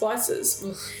 ketchup, and spices.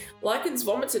 Ugh. Likens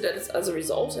vomited as a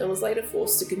result and was later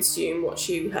forced to consume what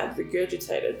she had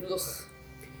regurgitated. Ugh.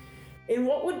 In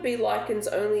what would be Likens'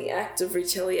 only act of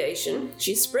retaliation,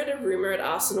 she spread a rumour at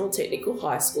Arsenal Technical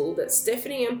High School that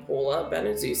Stephanie and Paula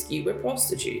Baniszewski were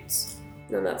prostitutes.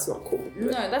 No, that's not cool. No,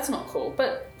 that's not cool,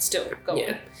 but still, go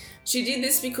on. She did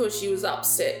this because she was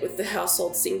upset with the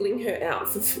household singling her out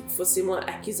for similar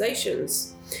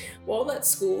accusations. While at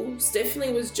school,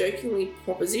 Stephanie was jokingly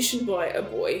propositioned by a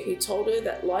boy who told her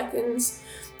that Likens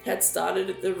had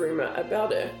started the rumour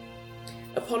about her.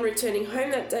 Upon returning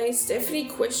home that day, Stephanie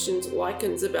questioned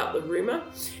Likens about the rumour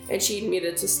and she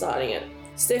admitted to starting it.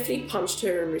 Stephanie punched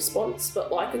her in response,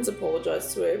 but Likens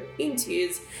apologised to her in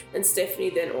tears and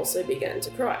Stephanie then also began to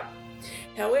cry.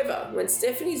 However, when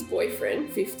Stephanie's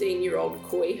boyfriend, 15-year-old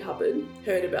Coy Hubbard,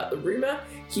 heard about the rumour,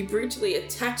 he brutally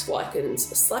attacked Likens,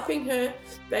 slapping her,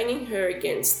 banging her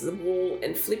against the wall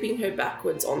and flipping her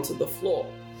backwards onto the floor.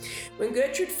 When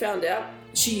Gertrude found out,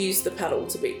 she used the paddle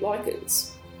to beat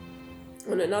Likens.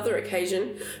 On another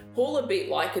occasion, Paula beat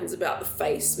Likens about the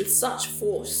face with such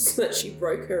force that she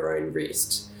broke her own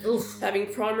wrist,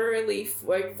 having primarily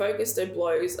focused her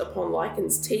blows upon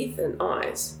Likens' teeth and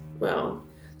eyes. Wow,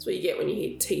 that's what you get when you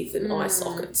hit teeth and eye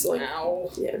sockets.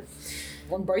 Wow. Yeah.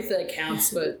 On both their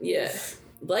counts, but... Yeah.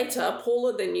 Later,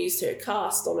 Paula then used her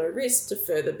cast on her wrist to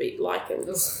further beat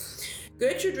Likens.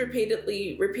 Gertrude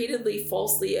repeatedly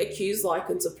falsely accused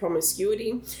Likens of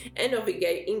promiscuity and of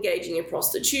engaging in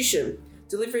prostitution,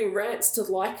 delivering rants to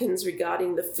Likens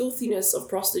regarding the filthiness of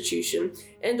prostitution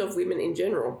and of women in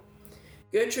general.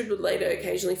 Gertrude would later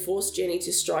occasionally force Jenny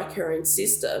to strike her own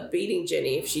sister, beating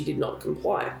Jenny if she did not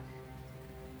comply.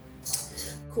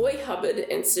 Coy Hubbard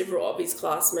and several of his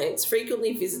classmates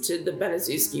frequently visited the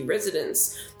Baniszewski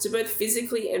residence to both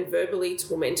physically and verbally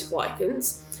torment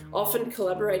Likens, often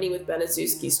collaborating with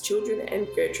Baniszewski's children and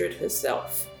Gertrude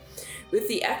herself. With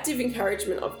the active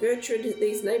encouragement of Gertrude,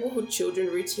 these neighbourhood children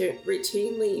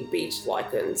routinely beat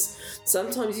Likens,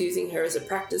 sometimes using her as a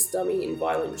practice dummy in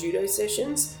violent judo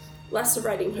sessions,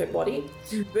 lacerating her body,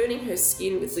 burning her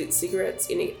skin with lit cigarettes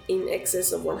in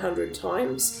excess of 100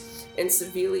 times, and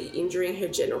severely injuring her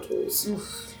genitals.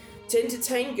 To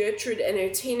entertain Gertrude and her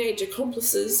teenage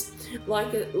accomplices,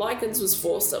 Likens was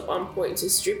forced at one point to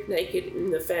strip naked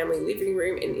in the family living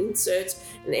room and insert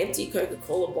an empty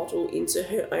Coca-Cola bottle into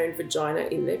her own vagina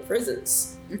in their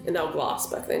presence. And they were glass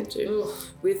back then too.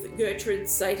 With Gertrude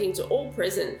stating to all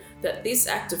present that this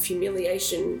act of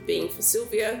humiliation being for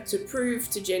Sylvia to prove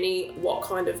to Jenny what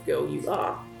kind of girl you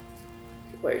are.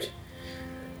 Quote,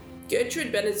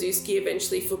 Gertrude Baniszewski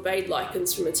eventually forbade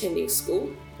Likens from attending school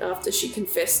after she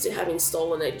confessed to having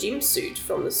stolen a gym suit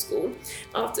from the school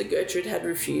after Gertrude had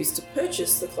refused to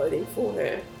purchase the clothing for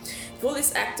her. For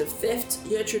this act of theft,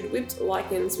 Gertrude whipped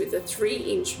Likens with a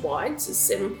 3-inch wide to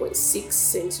 7.6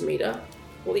 centimetre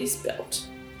police belt.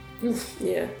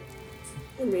 Yeah.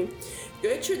 I mean,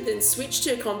 Gertrude then switched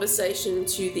her conversation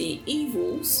to the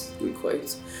evils, in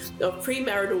quotes, of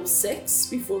premarital sex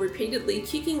before repeatedly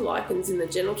kicking Likens in the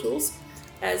genitals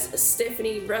as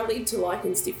Stephanie rallied to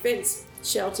Likens' defence,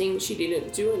 shouting she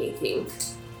didn't do anything.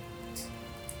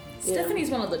 Stephanie's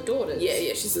one of the daughters. Yeah,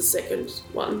 she's the second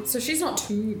one. So she's not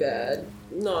too bad.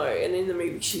 No, and in the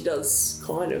movie she does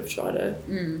kind of try to...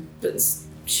 But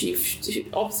she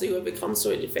obviously whoever comes to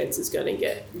her defence is going to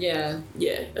get...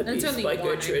 abused by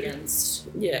Gertrude. Against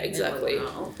yeah, exactly.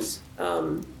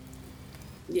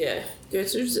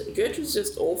 Gertrude's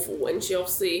just awful, and she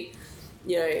obviously...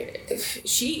 You know,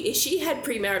 she had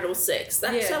premarital sex.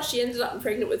 That's how she ended up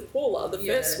pregnant with Paula, the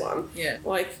first one. Yeah.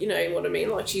 Like, you know what I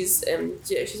mean? Like, she's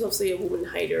she's obviously a woman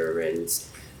hater and,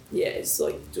 it's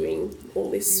like doing all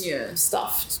this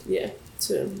stuff,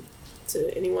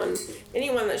 to anyone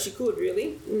that she could,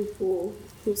 really. And poor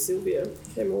Sylvia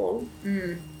came along.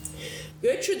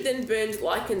 Gertrude then burned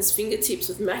Lycan's fingertips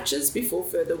with matches before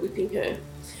further whipping her.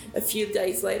 A few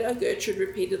days later, Gertrude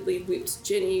repeatedly whipped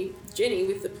Jenny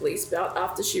with the police belt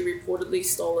after she reportedly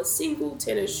stole a single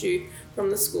tennis shoe from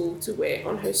the school to wear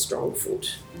on her strong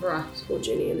foot. Right. Or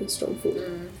Jenny and her strong foot.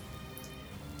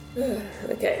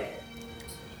 Okay.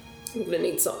 I'm going to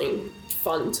need something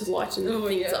fun to lighten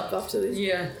things up after this.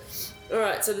 Yeah.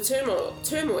 Alright, so the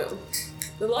turmoil.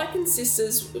 The Lycan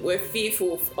sisters were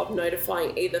fearful of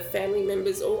notifying either family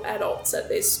members or adults at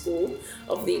their school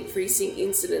of the increasing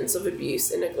incidents of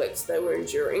abuse and neglect they were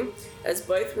enduring, as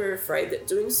both were afraid that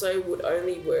doing so would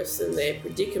only worsen their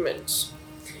predicament.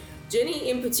 Jenny,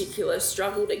 in particular,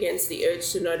 struggled against the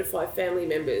urge to notify family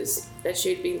members, as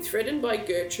she had been threatened by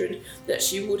Gertrude that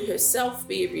she would herself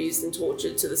be abused and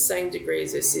tortured to the same degree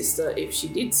as her sister if she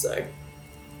did so.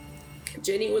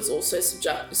 Jenny was also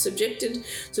subjected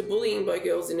to bullying by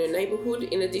girls in her neighbourhood,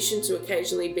 in addition to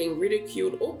occasionally being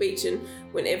ridiculed or beaten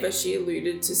whenever she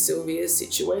alluded to Sylvia's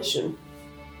situation.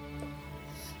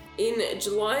 In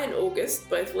July and August,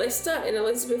 both Lester and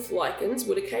Elizabeth Lykins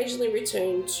would occasionally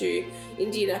return to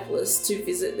Indianapolis to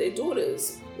visit their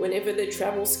daughters, whenever their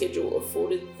travel schedule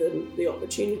afforded them the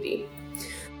opportunity.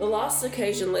 The last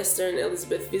occasion Lester and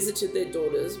Elizabeth visited their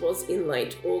daughters was in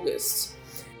late August.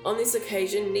 On this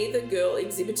occasion, neither girl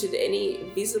exhibited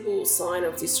any visible sign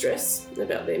of distress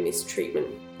about their mistreatment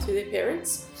to their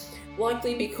parents,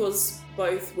 likely because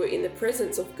both were in the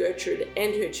presence of Gertrude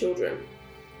and her children.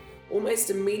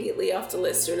 Almost immediately after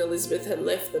Lester and Elizabeth had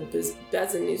left the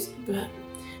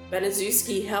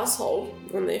Baniszewski household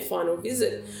on their final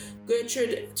visit,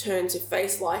 Gertrude turned to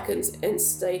face Lykins and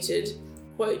stated,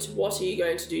 quote, "What are you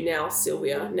going to do now,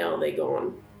 Sylvia? Now they're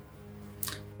gone."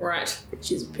 Right.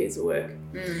 Which is a piece of work.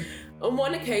 On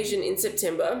one occasion in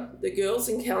September, the girls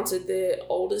encountered their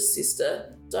oldest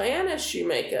sister, Diana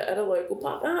Shoemaker, at a local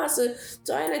park. So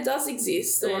Diana does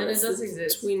exist. Diana does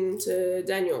exist. Twin to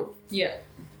Daniel. Yeah.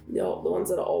 The ones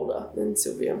that are older than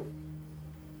Sylvia.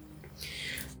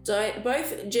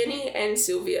 Both Jenny and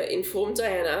Sylvia informed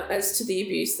Diana as to the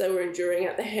abuse they were enduring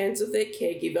at the hands of their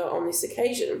caregiver on this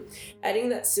occasion, adding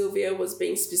that Sylvia was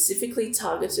being specifically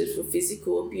targeted for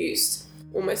physical abuse,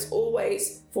 almost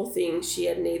always for things she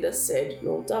had neither said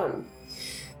nor done.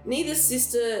 Neither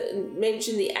sister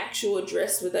mentioned the actual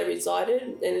address where they resided,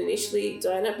 and initially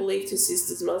Diana believed her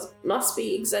sisters must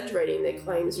be exaggerating their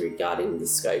claims regarding the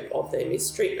scope of their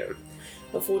mistreatment.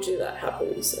 Unfortunately, that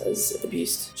happens as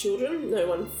abused children. No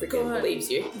one freaking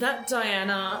believes you. That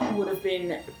Diana would have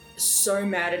been so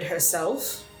mad at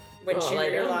herself when she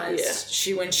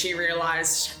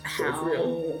realised how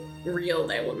real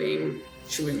they were being.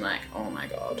 She would be like, oh my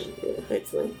god. Yeah,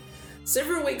 hopefully.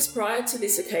 Several weeks prior to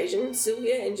this occasion,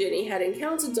 Sylvia and Jenny had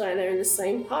encountered Diana in the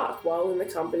same park while in the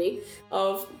company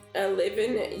of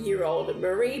 11-year-old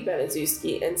Marie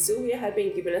Baniszewski, and Sylvia had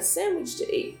been given a sandwich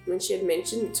to eat when she had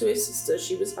mentioned to her sister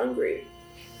she was hungry.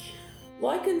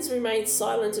 Lykins remained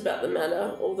silent about the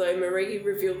matter, although Marie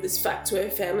revealed this fact to her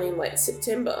family in late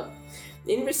September.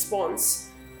 In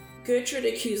response, Gertrude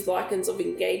accused Lykins of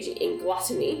engaging in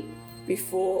gluttony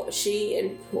before she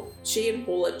and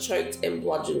Paula choked and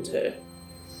bludgeoned her.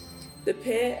 The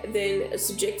pair then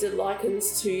subjected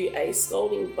Lykins to a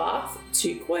scalding bath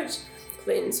to, quote,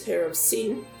 cleanse her of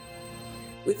sin,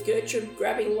 with Gertrude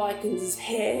grabbing Lykins'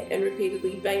 hair and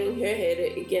repeatedly banging her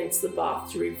head against the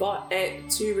bath to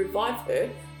revive her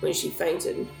when she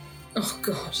fainted. Oh,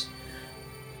 God.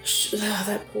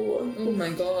 That Paula. Oh,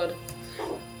 my God.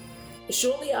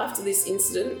 Shortly after this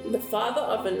incident, the father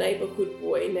of a neighbourhood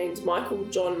boy named Michael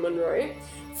John Monroe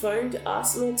phoned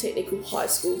Arsenal Technical High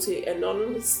School to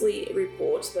anonymously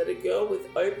report that a girl with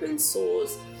open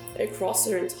sores across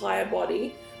her entire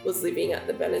body was living at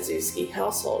the Baniszewski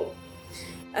household.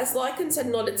 As Lykins had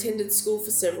not attended school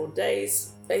for several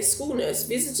days, a school nurse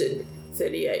visited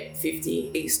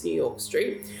 3850 East New York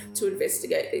Street to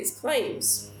investigate these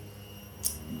claims.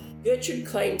 Gertrude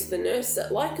claimed to the nurse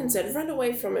that Lykins had run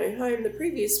away from her home the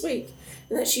previous week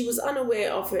and that she was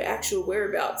unaware of her actual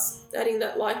whereabouts, adding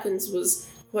that Lykins was,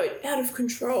 quote, out of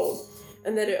control,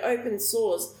 and that her open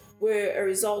sores were a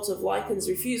result of Lykins'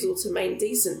 refusal to maintain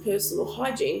decent personal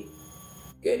hygiene.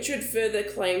 Gertrude further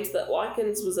claimed that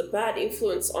Lykins was a bad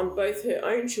influence on both her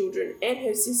own children and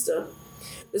her sister.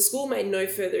 The school made no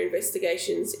further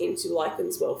investigations into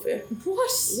Lykins' welfare.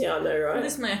 What? Yeah, I know, right?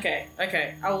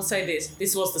 Okay. I will say this.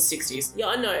 This was the 60s. Yeah,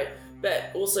 I know.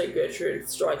 But also Gertrude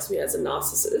strikes me as a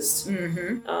narcissist.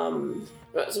 Mm-hmm.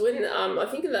 Right, so when, I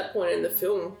think at that point in the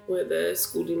film where the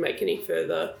school didn't make any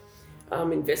further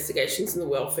investigations in the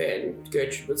welfare, and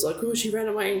Gertrude was like, oh, she ran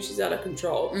away and she's out of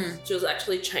control. She was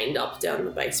actually chained up down in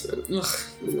the basement in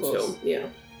the film. Yeah.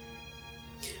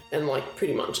 and like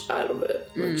pretty much out of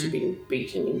it. Like she'd been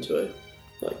beaten into a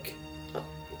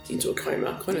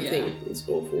coma kind of thing. It's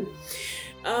awful.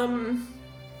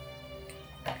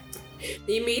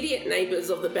 The immediate neighbours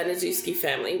of the Baniszewski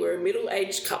family were a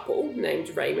middle-aged couple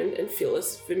named Raymond and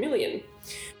Phyllis Vermillion.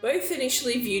 Both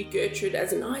initially viewed Gertrude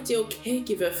as an ideal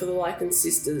caregiver for the Likens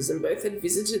sisters, and both had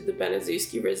visited the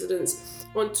Baniszewski residence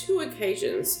on 2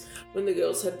 occasions when the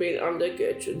girls had been under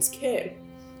Gertrude's care.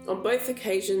 On both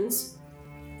occasions,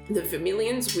 the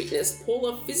Vermillions witnessed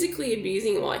Paula physically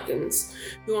abusing Likens,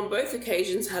 who on both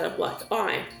occasions had a black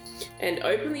eye, and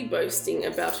openly boasting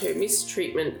about her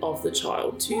mistreatment of the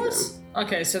child to them.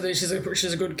 Okay, so she's a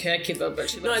good caregiver, but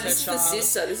she lets her child... No, this is the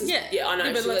sister. This is, yeah, I know.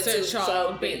 Yeah, but lets her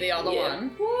child beat the other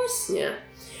one. What? Yeah.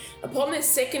 Upon their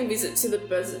second visit to the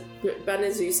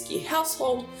Baniszewski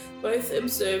household, both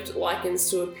observed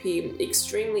Likens to appear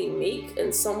extremely meek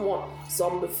and somewhat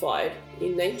zombified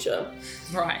in nature.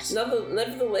 Right.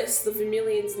 Nevertheless, the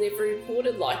Vermillions never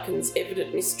reported Likens'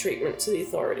 evident mistreatment to the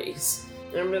authorities.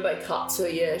 Remember they cut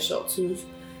to shots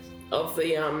of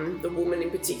the woman in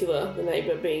particular, the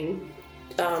neighbour being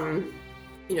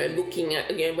looking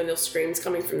at, again, when there were screams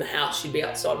coming from the house, she'd be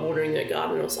outside watering her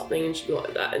garden or something, and she'd be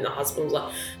like that, and the husband was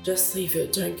like, just leave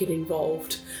it, don't get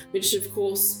involved. Which, of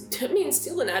course, I mean,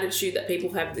 still an attitude that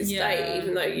people have this day,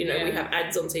 even though, we have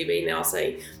ads on TV now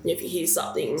saying, if you hear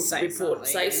something, say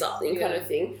something kind of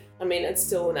thing. I mean, it's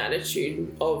still an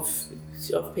attitude of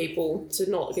people to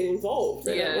not get involved.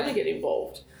 They don't want to get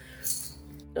involved.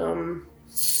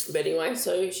 But anyway,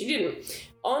 so she didn't.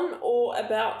 On or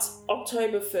about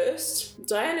October 1st,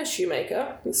 Diana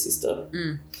Shoemaker, his sister,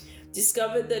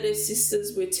 discovered that her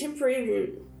sisters were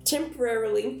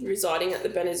temporarily residing at the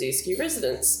Baniszewski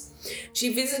residence.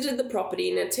 She visited the property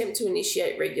in an attempt to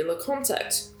initiate regular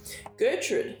contact.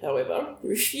 Gertrude, however,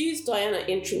 refused Diana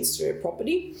entrance to her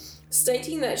property,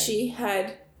 stating that she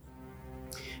had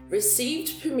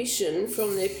received permission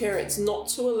from their parents not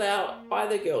to allow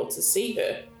either girl to see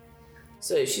her.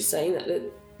 So she's saying that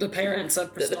the parents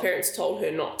told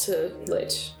her not to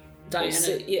let Diana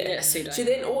see Diana. She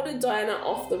then ordered Diana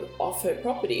off her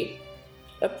property.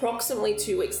 Approximately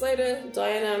 2 weeks later,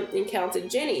 Diana encountered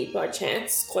Jenny by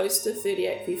chance close to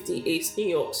 3850 East New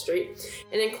York Street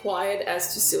and inquired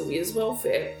as to Sylvia's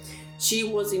welfare. She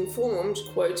was informed,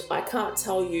 quote, "I can't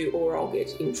tell you or I'll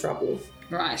get in trouble."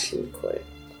 Right. End quote.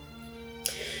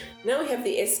 Now we have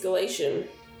the escalation.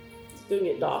 It's going to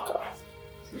get darker.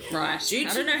 Right.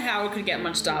 I don't know how it could get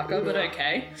much darker, but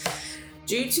okay.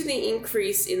 Due to the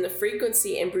increase in the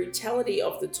frequency and brutality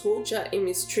of the torture and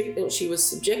mistreatment she was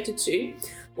subjected to,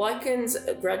 Likens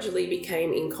gradually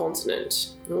became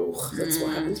incontinent. Oh, that's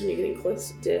what happens when you're getting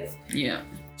close to death. Yeah.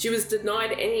 She was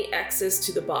denied any access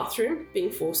to the bathroom,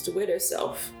 being forced to wet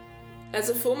herself. As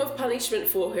a form of punishment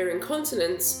for her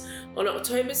incontinence, on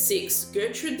October 6,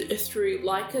 Gertrude threw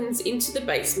Likens into the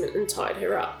basement and tied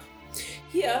her up.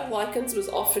 Here, Likens was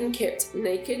often kept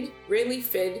naked, rarely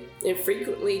fed, and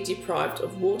frequently deprived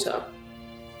of water.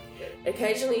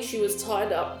 Occasionally, she was tied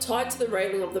to the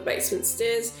railing of the basement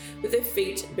stairs, with her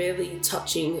feet barely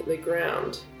touching the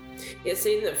ground. Yeah,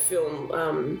 see in the film,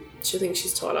 I think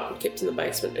she's tied up and kept in the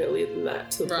basement earlier than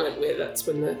that, to the point where that's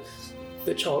when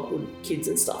the childhood kids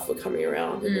and stuff were coming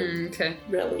around and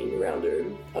rallying around her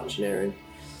and punching her and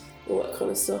all that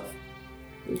kind of stuff,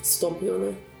 and stomping on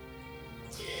her.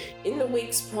 In the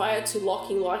weeks prior to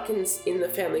locking Likens in the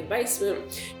family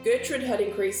basement, Gertrude had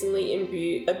increasingly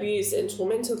abused and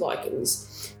tormented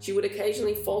Likens. She would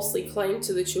occasionally falsely claim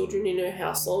to the children in her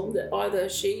household that either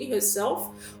she herself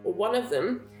or one of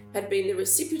them had been the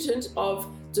recipient of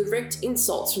direct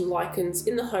insults from Likens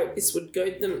in the hope this would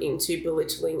goad them into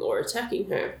belittling or attacking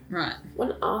her. Right.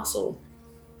 What an arsehole.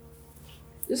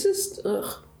 This is...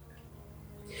 ugh.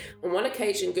 On one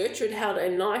occasion, Gertrude held a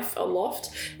knife aloft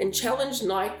and challenged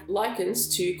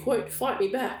Likens to, quote, "fight me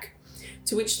back,"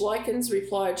 to which Likens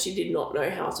replied she did not know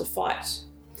how to fight.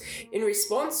 In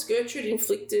response, Gertrude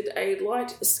inflicted a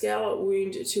light scour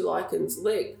wound to Likens'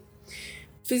 leg.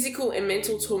 Physical and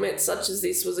mental torment such as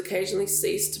this was occasionally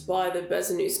ceased by the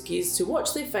Baniszewskis to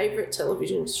watch their favourite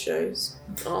television shows.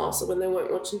 So when they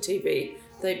weren't watching TV,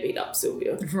 they beat up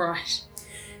Sylvia. Right.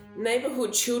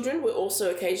 Neighbourhood children were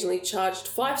also occasionally charged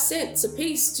 5 cents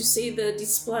apiece to see the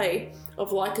display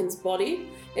of Likens' body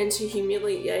and to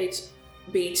humiliate,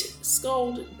 beat,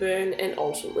 scold, burn, and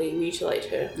ultimately mutilate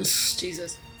her.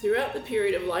 Jesus. Throughout the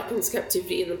period of Likens'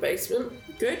 captivity in the basement,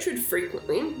 Gertrude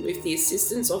frequently, with the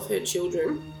assistance of her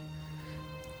children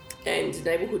and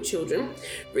neighbourhood children,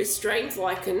 restrained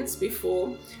Likens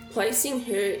before placing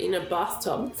her in a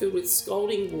bathtub filled with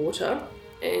scalding water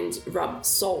and rubbed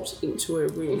salt into her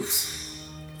wounds.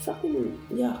 Fucking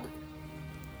yuck.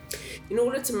 In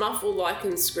order to muffle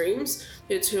Lycan's screams,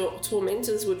 her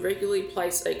tormentors would regularly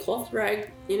place a cloth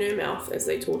rag in her mouth as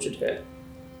they tortured her.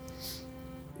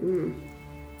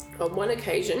 On one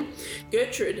occasion,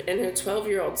 Gertrude and her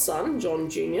 12-year-old son, John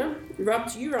Jr.,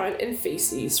 rubbed urine and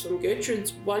feces from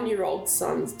Gertrude's 1-year-old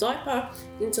son's diaper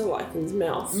into Lycan's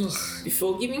mouth,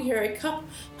 before giving her a cup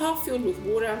half filled with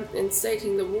water and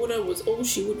stating the water was all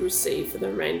she would receive for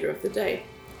the remainder of the day.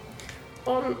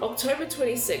 On October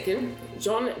 22nd,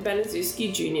 John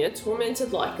Baniszewski Jr. tormented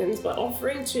Lykins by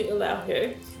offering to allow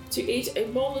her to eat a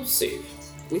bowl of soup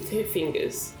with her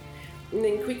fingers, and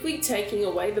then quickly taking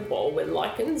away the bowl when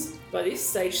Lykins, by this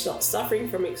stage suffering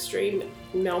from extreme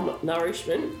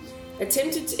malnourishment,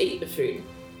 attempted to eat the food.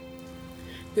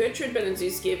 Gertrude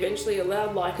Baniszewski eventually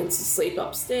allowed Lykins to sleep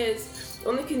upstairs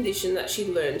on the condition that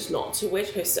she learned not to wet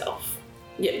herself.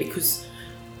 Yeah, because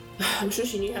I'm sure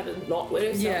she knew how to not wet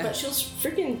herself, but she was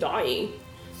freaking dying.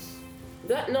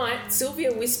 That night,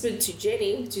 Sylvia whispered to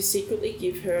Jenny to secretly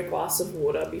give her a glass of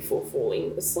water before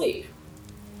falling asleep.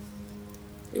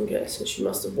 Okay, so she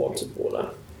must have wanted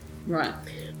water. Right.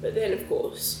 But then, of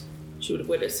course, she would have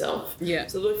wet herself. Yeah.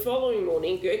 So the following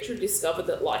morning, Gertrude discovered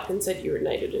that Lykins had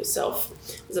urinated herself.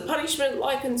 As a punishment,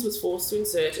 Lykins was forced to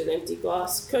insert an empty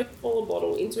glass Coca-Cola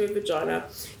bottle into her vagina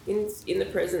in the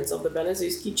presence of the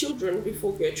Baniszewski children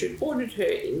before Gertrude ordered her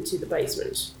into the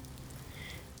basement.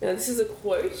 Now, this is a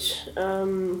quote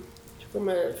from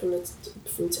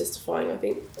testifying, I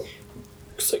think.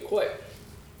 So, quote.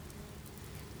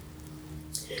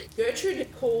 Gertrude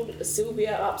called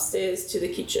Sylvia upstairs to the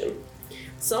kitchen.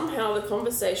 Somehow the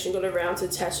conversation got around to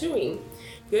tattooing.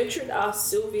 Gertrude asked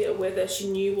Sylvia whether she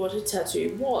knew what a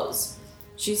tattoo was.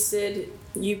 She said,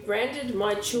 "You branded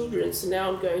my children, so now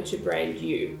I'm going to brand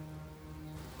you."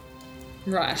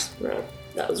 Right.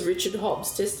 That was Richard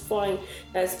Hobbs testifying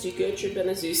as to Gertrude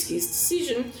Baniszewski's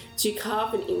decision to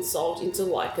carve an insult into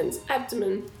Lykins'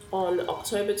 abdomen on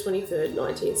October 23rd,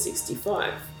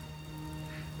 1965.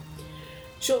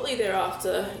 Shortly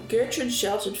thereafter, Gertrude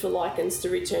shouted for Lykins to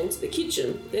return to the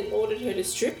kitchen, then ordered her to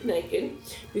strip naked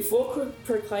before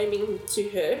proclaiming to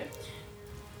her,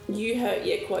 you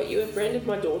have branded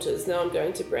my daughters, now I'm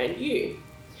going to brand you."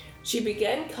 She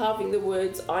began carving the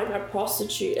words, "I'm a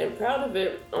prostitute and proud of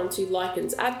it," onto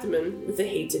Lykins' abdomen with a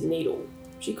heated needle.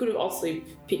 She could have also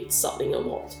picked something a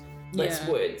lot less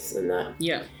words than that.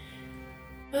 Yeah.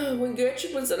 When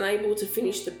Gertrude was unable to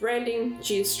finish the branding,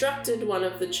 she instructed one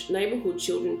of the neighbourhood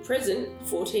children present,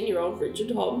 14-year-old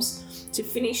Richard Hobbs, to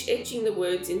finish etching the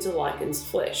words into Lykins'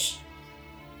 flesh,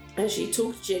 as she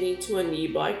took Jenny to a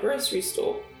nearby grocery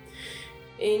store.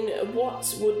 In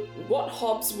what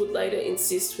Hobbs would later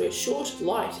insist were short,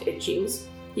 light etchings,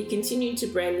 he continued to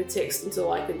brand the text into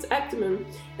Lykins' abdomen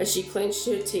as she clenched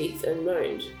her teeth and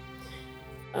moaned.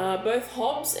 Both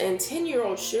Hobbs and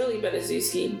 10-year-old Shirley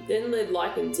Baniszewski then led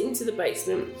Lykins into the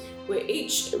basement, where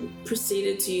each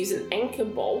proceeded to use an anchor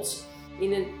bolt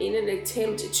in an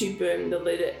attempt to burn the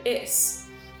letter S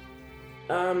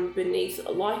beneath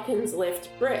Lykins' left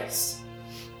breast.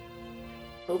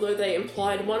 Although they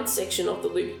implied one section of the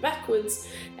loop backwards,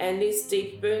 and this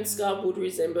deep burn scar would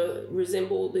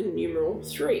resemble the numeral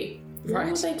 3. Why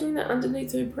were they doing that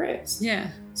underneath her breast?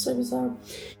 Yeah. So bizarre.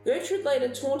 Gertrude later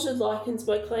taunted Lykins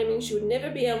by claiming she would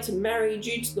never be able to marry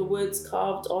due to the words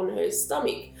carved on her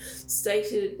stomach,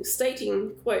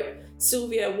 stating, quote,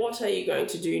 "Sylvia, what are you going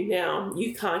to do now?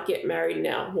 You can't get married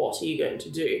now. What are you going to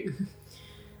do?"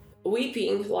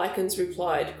 Weeping, Lykins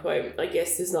replied, quote, "I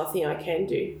guess there's nothing I can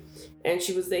do." And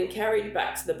she was then carried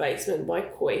back to the basement by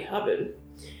Coy Hubbard,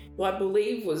 who I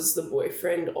believe was the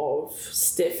boyfriend of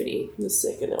Stephanie, the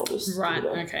second eldest. Right,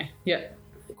 okay, yeah.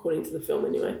 According to the film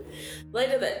anyway.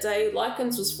 Later that day,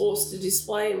 Lykins was forced to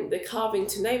display the carving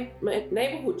to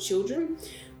neighbourhood children,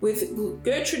 with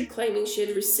Gertrude claiming she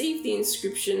had received the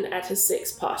inscription at a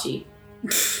sex party.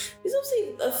 There's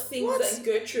obviously a thing that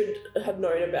Gertrude had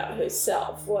known about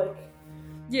herself, like...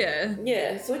 Yeah.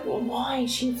 Yeah, it's like, well, why?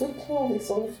 She inflicted all this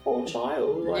on this poor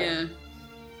child. Like, yeah.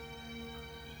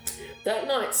 That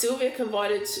night, Sylvia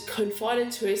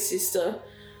confided to her sister,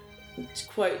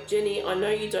 quote, "Jenny, I know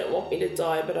you don't want me to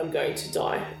die, but I'm going to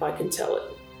die. I can tell it."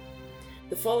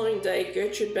 The following day,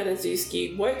 Gertrude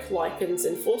Baniszewski woke Lykins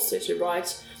and forced her to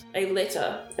write a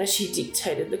letter as she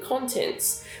dictated the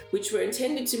contents, which were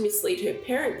intended to mislead her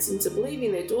parents into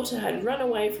believing their daughter had run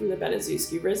away from the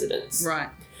Baniszewski residence. Right.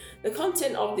 The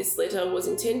content of this letter was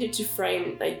intended to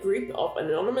frame a group of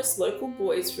anonymous local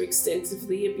boys for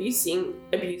extensively abusing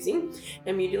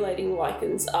and mutilating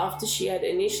Lykins after she had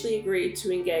initially agreed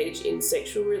to engage in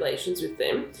sexual relations with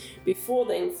them before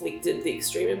they inflicted the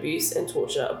extreme abuse and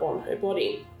torture upon her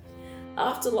body.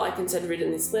 After Likens had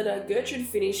written this letter, Gertrude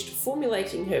finished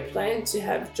formulating her plan to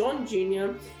have John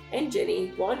Jr. and Jenny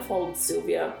blindfold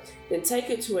Sylvia, then take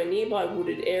her to a nearby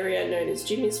wooded area known as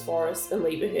Jimmy's Forest and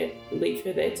leave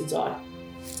her there to die.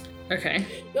 Okay.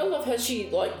 I love how she,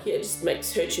 just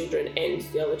makes her children and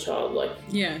the other child,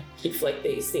 reflect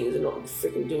these things and not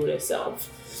freaking do it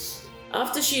herself.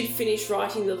 After she had finished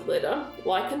writing the letter,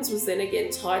 Likens was then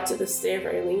again tied to the stair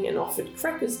railing and offered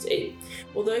crackers to eat,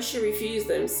 although she refused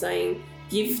them, saying,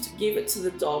 Give it to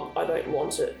the dog, I don't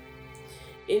want it.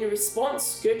 In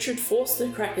response, Gertrude forced the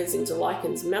crackers into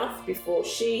Likens' mouth before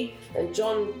she and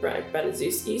John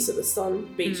Baniszewski, so the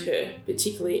son, beat her,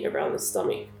 particularly around the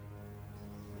stomach.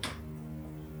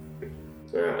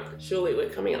 Alright, surely we're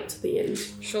coming up to the end.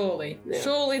 Surely. Now.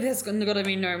 Surely there's got to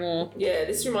be no more. Yeah,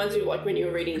 this reminds me of when you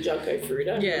were reading Junko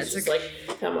Furuta. Yeah, it's just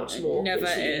how much more never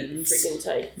ends. Freaking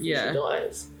take she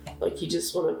dies. You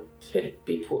just want to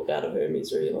be put out of her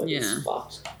misery. It's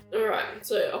fucked. Alright,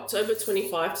 so October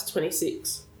 25 to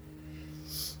 26.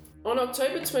 On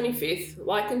October 25th,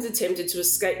 Likens attempted to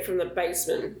escape from the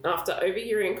basement after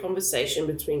overhearing a conversation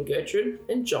between Gertrude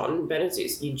and John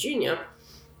Baniszewski Jr.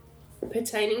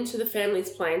 pertaining to the family's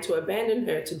plan to abandon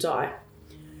her to die.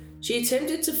 She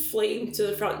attempted to flee to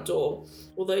the front door,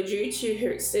 although due to her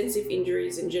extensive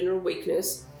injuries and general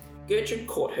weakness, Gertrude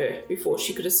caught her before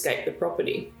she could escape the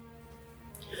property.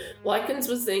 Likens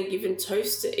was then given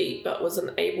toast to eat but was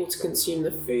unable to consume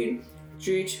the food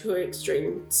due to her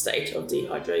extreme state of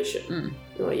dehydration.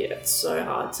 Oh yeah, it's so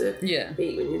hard to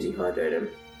eat when you're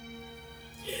dehydrated.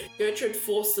 Gertrude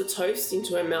forced the toast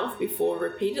into her mouth before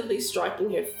repeatedly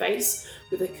striking her face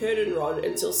with a curtain rod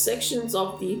until sections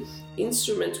of the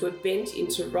instrument were bent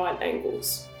into right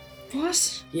angles.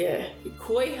 What? Yeah.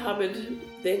 Coy Hubbard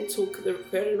then took the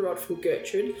curtain rod from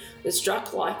Gertrude and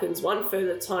struck Likens one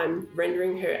further time,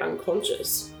 rendering her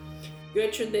unconscious.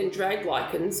 Gertrude then dragged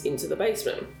Likens into the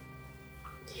basement.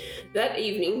 That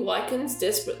evening, Likens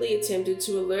desperately attempted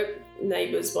to alert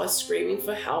neighbours by screaming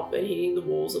for help and hitting the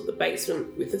walls of the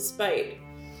basement with a spade.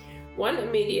 One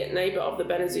immediate neighbour of the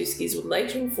Baniszewskis would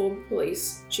later inform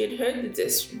police she had heard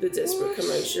the desperate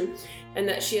commotion and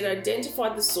that she had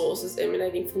identified the source as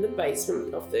emanating from the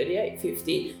basement of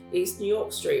 3850 East New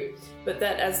York Street, but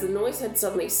that as the noise had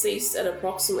suddenly ceased at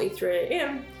approximately 3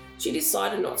 a.m, she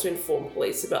decided not to inform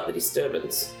police about the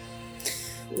disturbance.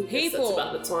 People. That's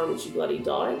about the time when she bloody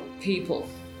died. People.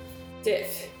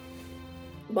 Death.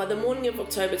 By the morning of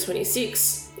October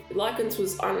 26, Likens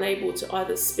was unable to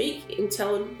either speak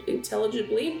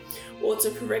intelligibly or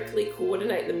to correctly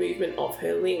coordinate the movement of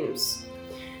her limbs.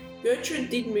 Gertrude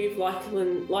did move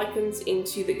Likens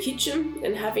into the kitchen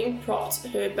and, having propped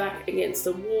her back against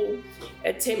the wall,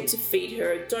 attempt to feed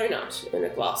her a donut and a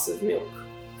glass of milk.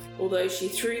 Although she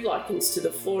threw Likens to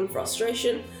the floor in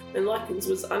frustration, and Likens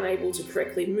was unable to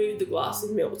correctly move the glass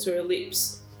of milk to her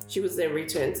lips, she was then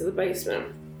returned to the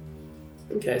basement.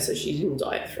 Okay, so she didn't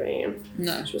die at 3 a.m.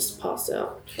 No. She just passed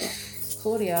out.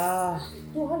 Claudia.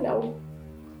 Oh,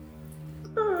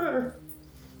 hello.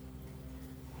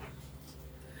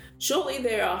 Shortly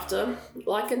thereafter,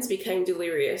 Likens became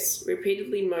delirious,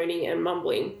 repeatedly moaning and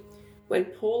mumbling. When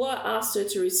Paula asked her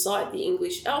to recite the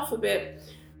English alphabet,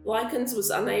 Likens was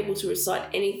unable to recite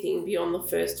anything beyond the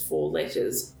first 4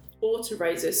 letters, or to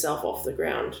raise herself off the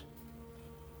ground.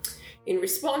 In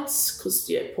response,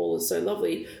 because Paula's so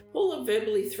lovely, Paula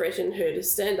verbally threatened her to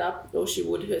stand up or she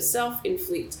would herself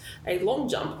inflict a long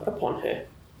jump upon her.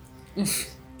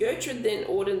 Gertrude then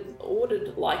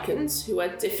ordered Likens, who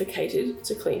had defecated,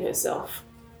 to clean herself.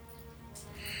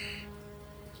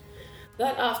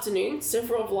 That afternoon,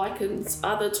 several of Likens'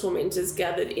 other tormentors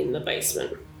gathered in the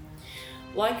basement.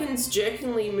 Likens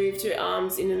jerkingly moved her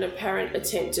arms in an apparent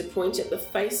attempt to point at the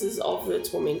faces of the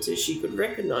tormentors she could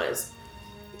recognise,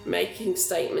 making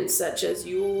statements such as,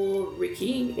 "You're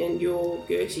Ricky and you're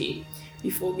Gertie,"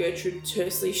 before Gertrude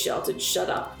tersely shouted, "Shut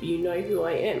up, you know who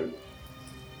I am."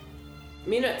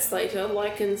 Minutes later,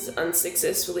 Likens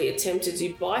unsuccessfully attempted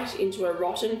to bite into a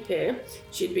rotten pear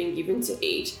she had been given to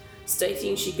eat,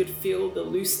 stating she could feel the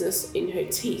looseness in her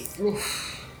teeth.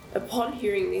 Upon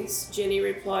hearing this, Jenny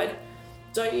replied,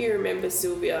 "Don't you remember,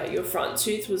 Sylvia, your front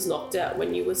tooth was knocked out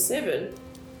when you were 7.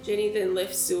 Jenny then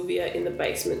left Sylvia in the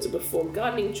basement to perform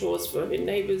gardening chores for her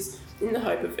neighbours in the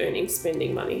hope of earning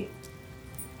spending money.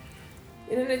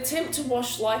 In an attempt to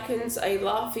wash Likens, a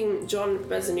laughing John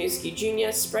Baniszewski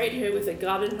Jr. sprayed her with a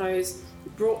garden hose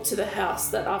brought to the house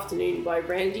that afternoon by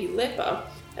Randy Lepper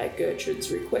at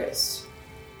Gertrude's request.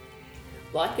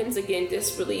 Likens again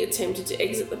desperately attempted to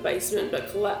exit the basement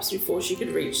but collapsed before she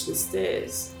could reach the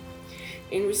stairs.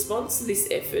 In response to this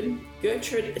effort,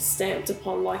 Gertrude stamped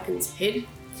upon Likens' head,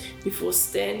 before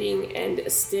standing and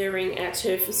staring at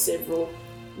her for several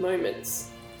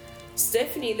moments.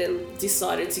 Stephanie then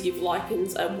decided to give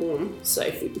Likens a warm,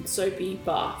 soapy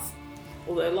bath,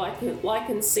 although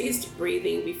Likens ceased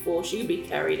breathing before she could be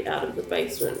carried out of the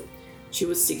basement. She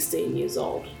was 16 years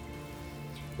old.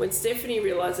 When Stephanie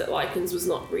realised that Likens was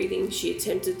not breathing, she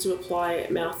attempted to apply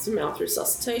mouth-to-mouth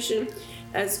resuscitation,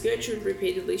 as Gertrude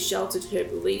repeatedly shouted her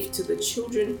belief to the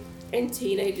children and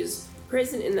teenagers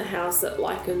present in the house that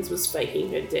Likens was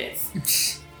faking her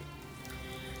death.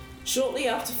 Shortly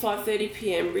after 5:30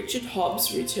 p.m, Richard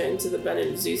Hobbs returned to the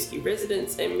Baniszewski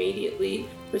residence and immediately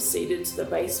proceeded to the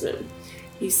basement.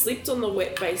 He slipped on the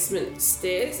wet basement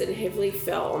stairs and heavily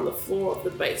fell on the floor of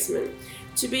the basement,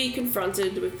 to be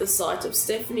confronted with the sight of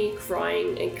Stephanie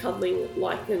crying and cuddling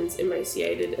Likens'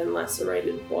 emaciated and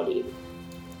lacerated body.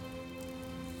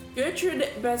 Gertrude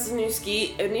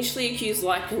Baniszewski initially accused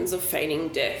Likens of feigning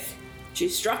death. She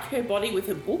struck her body with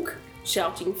a book,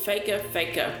 shouting "Faker,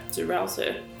 faker" to rouse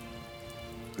her.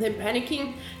 Then,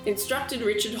 panicking, instructed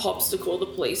Richard Hobbs to call the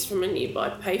police from a nearby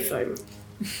payphone.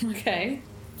 Okay.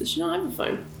 Does she not have a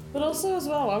phone? But also as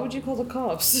well, why would you call the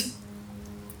cops?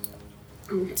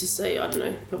 To say, I don't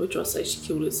know, probably try to say she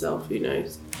killed herself, who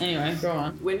knows. Anyway, go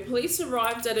on. When police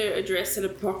arrived at her address at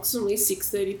approximately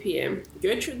 6:30 p.m,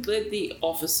 Gertrude led the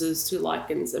officers to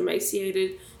Likens'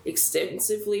 emaciated,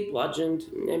 extensively bludgeoned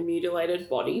and mutilated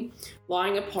body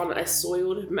lying upon a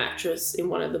soiled mattress in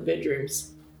one of the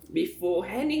bedrooms. Before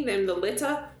handing them the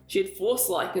letter she had forced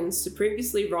Likens to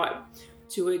previously write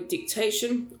to her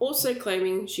dictation, also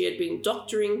claiming she had been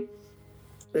doctoring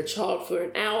the child for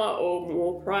an hour or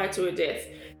more prior to her death,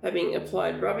 having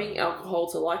applied rubbing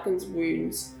alcohol to Likens'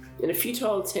 wounds in a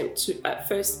futile attempt at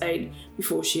first aid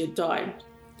before she had died.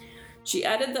 She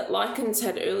added that Likens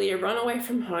had earlier run away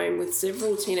from home with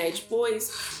several teenage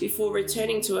boys before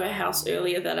returning to her house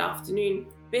earlier that afternoon,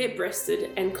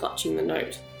 bare-breasted and clutching the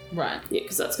note. Right. Yeah,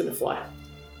 because that's going to fly.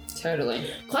 Totally.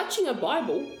 Clutching a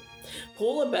Bible,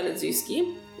 Paula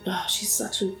Baniszewski, she's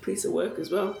such a piece of work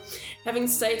as well, having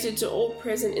stated to all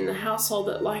present in the household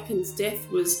that Likens' death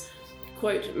was,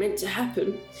 quote, meant to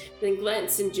happen, then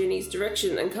glanced in Jenny's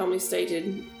direction and calmly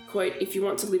stated, quote, "If you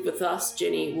want to live with us,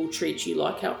 Jenny will treat you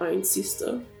like our own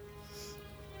sister."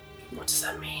 What does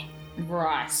that mean?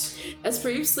 Right. As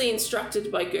previously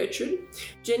instructed by Gertrude,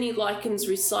 Jenny Likens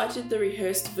recited the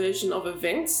rehearsed version of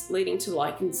events leading to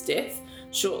Likens' death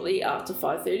shortly after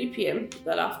 5:30 p.m.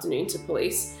 that afternoon to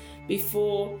police,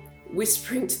 before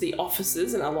whispering to the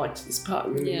officers, and I liked this part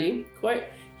in the movie, quote,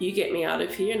 "You get me out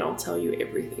of here and I'll tell you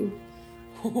everything."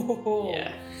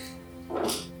 Yeah.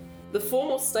 The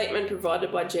formal statement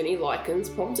provided by Jenny Likens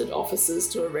prompted officers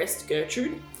to arrest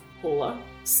Gertrude, Paula,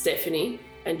 Stephanie,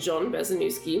 and John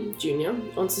Baniszewski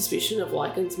Jr. on suspicion of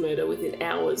Likens' murder within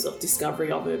hours of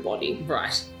discovery of her body.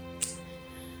 Right.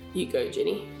 You go,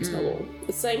 Jenny. Tell all.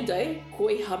 The same day,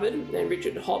 Coy Hubbard and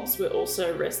Richard Hobbs were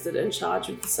also arrested and charged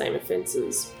with the same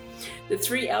offences. The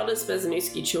three eldest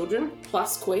Baniszewski children,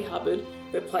 plus Coy Hubbard,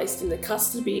 were placed in the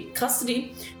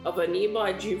custody of a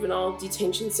nearby juvenile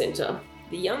detention centre.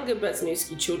 The younger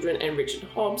Baniszewski children and Richard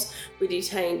Hobbs were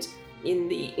detained in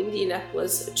the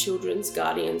Indianapolis Children's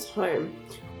Guardians Home.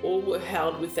 All were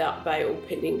held without bail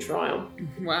pending trial.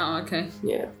 Wow, okay.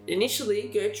 Yeah. Initially,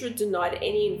 Gertrude denied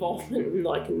any involvement in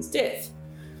Likens' death.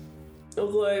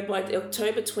 Although by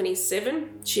October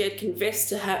 27, she had confessed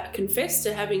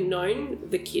to having known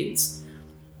the kids,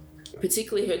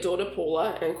 particularly her daughter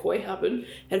Paula and Coy Hubbard,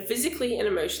 had physically and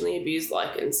emotionally abused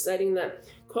Likens, stating that,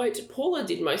 quote, "Paula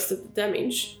did most of the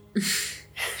damage."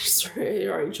 She threw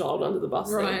her own child under the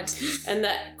bus. Right. There, and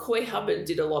that Coy Hubbard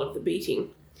did a lot of the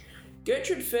beating.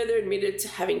 Gertrude further admitted to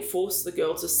having forced the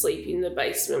girl to sleep in the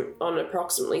basement on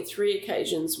approximately 3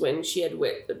 occasions when she had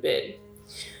wet the bed.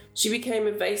 She became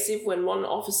evasive when one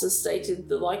officer stated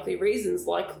the likely reasons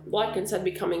Likens had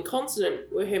become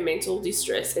incontinent were her mental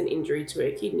distress and injury to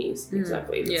her kidneys.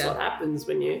 Exactly. That's what happens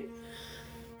when you're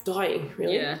dying,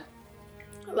 really. Yeah.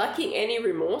 Lacking any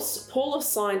remorse, Paula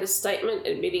signed a statement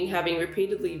admitting having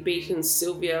repeatedly beaten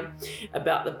Sylvia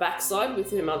about the backside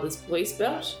with her mother's police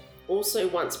belt, also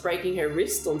once breaking her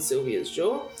wrist on Sylvia's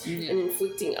jaw, and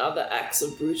inflicting other acts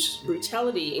of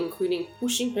brutality, including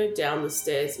pushing her down the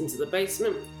stairs into the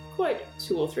basement, quote,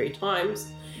 2 or 3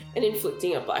 times, and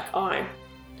inflicting a black eye.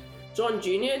 John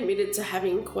Jr. admitted to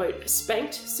having, quote,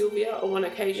 spanked Sylvia on one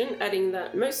occasion, adding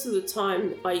that most of the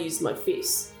time I used my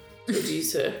fists to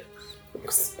abuse her.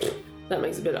 That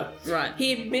makes it better. Right.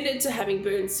 He admitted to having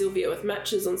burned Sylvia with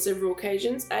matches on several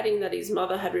occasions, adding that his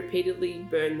mother had repeatedly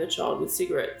burned the child with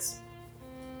cigarettes.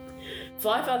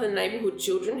 5 other neighbourhood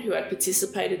children who had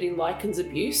participated in Likens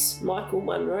abuse, Michael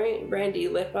Munro, Randy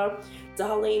Lepper,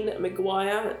 Darlene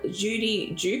McGuire,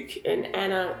 Judy Duke and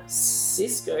Anna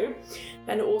Cisco,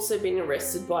 had also been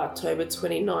arrested by October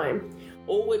 29.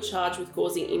 All were charged with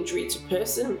causing injury to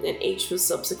person, and each was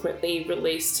subsequently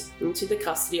released into the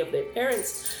custody of their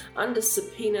parents under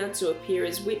subpoena to appear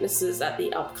as witnesses at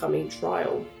the upcoming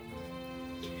trial.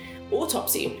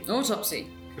 Autopsy.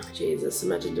 Jesus,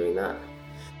 imagine doing that.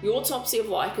 The autopsy of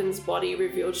Likens' body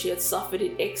revealed she had suffered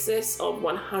in excess of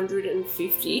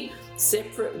 150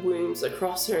 separate wounds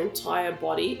across her entire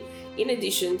body, in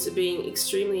addition to being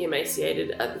extremely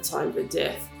emaciated at the time of her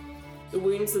death. The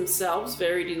wounds themselves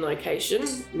varied in location,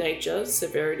 nature,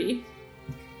 severity,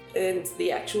 and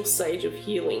the actual stage of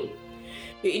healing.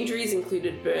 Her injuries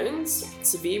included burns,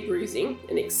 severe bruising,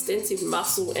 and extensive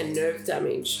muscle and nerve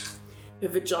damage. Her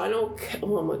vaginal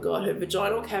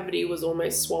cavity was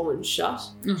almost swollen shut,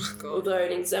 although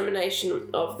an examination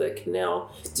of the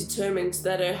canal determined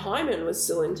that her hymen was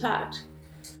still intact.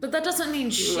 But that doesn't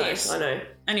mean shit. No, I know.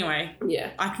 Anyway,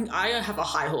 yeah, I have a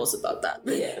high horse about that.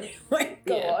 Yeah.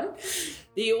 Go on.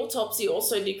 The autopsy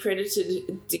also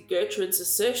discredited Gertrude's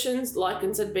assertions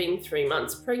Likens had been 3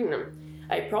 months pregnant,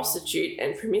 a prostitute,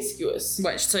 and promiscuous.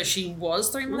 Wait, so she was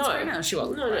 3 months pregnant? Or she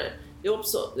wasn't? No. The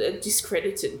also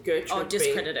discredited Gertrude. Oh,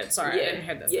 discredited. Sorry, I didn't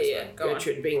hear that. Yeah.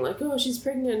 Gertrude being like, oh, she's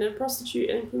pregnant and a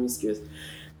prostitute and promiscuous.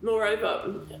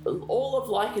 Moreover, all of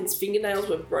Likens' fingernails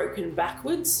were broken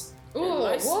backwards. Oh,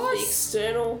 most what? of the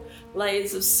external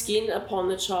layers of skin upon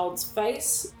the child's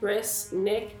face, breast,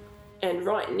 neck, and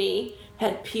right knee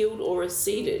had peeled or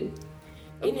receded.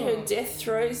 In her death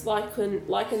throes,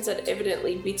 Likens had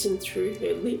evidently bitten through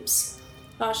her lips,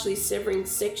 partially severing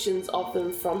sections of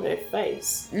them from her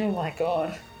face. Oh my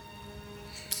god.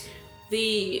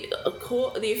 The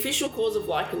official cause of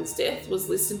Likens' death was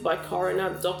listed by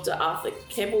coroner Dr. Arthur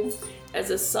Keble as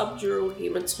a subdural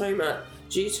hematoma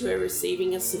due to her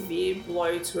receiving a severe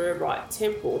blow to her right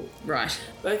temple. Right.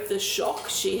 Both the shock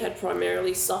she had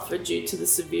primarily suffered due to the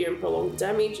severe and prolonged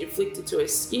damage inflicted to her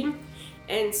skin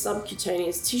and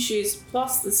subcutaneous tissues,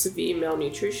 plus the severe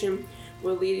malnutrition,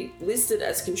 were listed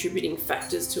as contributing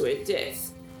factors to her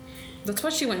death. That's why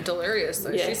she went delirious,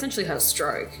 though. Yeah. She essentially had a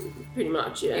stroke. Pretty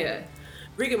much, yeah. Yeah.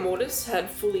 Rigor mortis had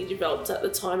fully developed at the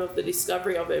time of the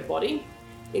discovery of her body,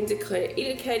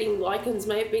 indicating Likens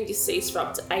may have been deceased for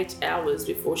up to 8 hours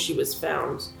before she was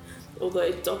found.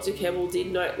 Although Dr. Keble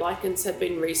did note Likens had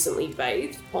been recently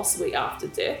bathed, possibly after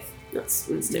death. That's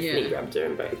when Stephanie grabbed her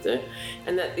and bathed her.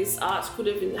 And that this art could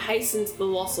have hastened the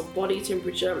loss of body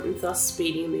temperature and thus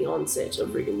speeding the onset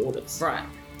of rigor mortis. Right.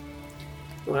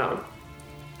 Wow.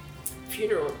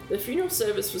 Funeral. The funeral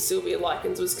service for Sylvia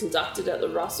Likens was conducted at the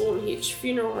Russell and Hitch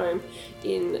Funeral Home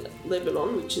in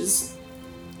Lebanon, which is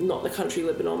not the country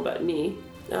Lebanon, but near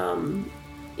in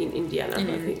Indiana, I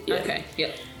think. Yeah. Okay,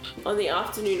 yeah. On the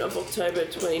afternoon of October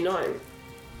 29.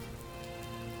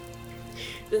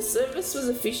 The service was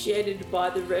officiated by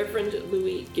the Reverend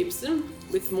Louis Gibson,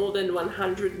 with more than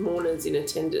 100 mourners in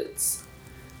attendance.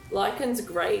 Likens'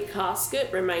 grey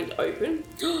casket remained open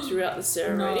throughout the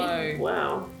ceremony. No.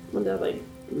 Wow. Wonder how they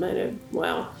made her.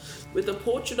 Wow. With a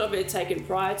portrait of her taken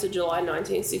prior to July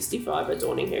 1965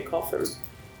 adorning her coffin.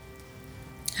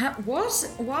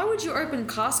 What? Why would you open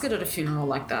casket at a funeral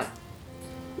like that?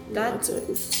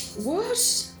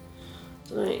 What?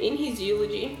 In his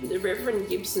eulogy, the Reverend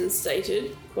Gibson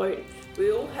stated, quote,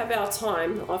 "We all have our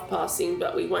time of passing,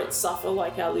 but we won't suffer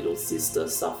like our little sister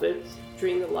suffered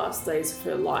during the last days of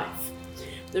her life."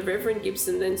 The Reverend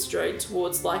Gibson then strode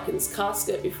towards Likens'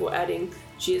 casket before adding,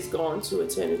 "She has gone to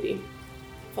eternity."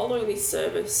 Following this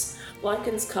service,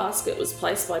 Likens' casket was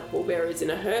placed by pallbearers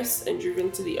in a hearse and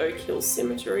driven to the Oak Hill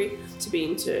Cemetery to be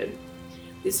interred.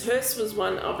 This hearse was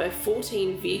one of a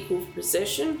 14-vehicle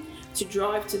procession to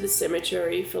drive to the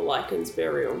cemetery for Likens'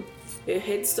 burial. Her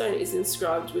headstone is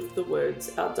inscribed with the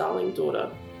words, "Our darling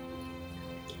daughter."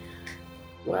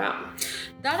 Wow.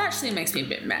 That actually makes me a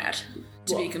bit mad,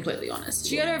 to be completely honest.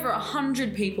 She had over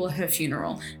 100 people at her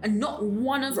funeral, and not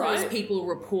one of those people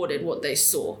reported what they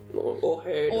saw. Or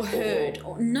heard.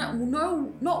 No,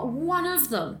 not one of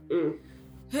them.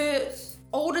 Her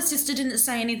older sister didn't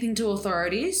say anything to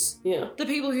authorities. Yeah. The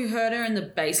people who heard her in the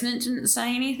basement didn't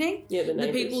say anything. Yeah, the neighbours.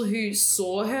 The people who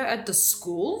saw her at the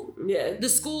school. Yeah. The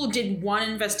school did one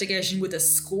investigation with a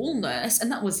school nurse,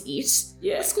 and that was it.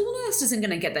 Yeah. The school nurse isn't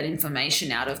going to get that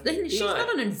information out of them. She's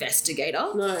not an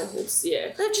investigator. No, it's,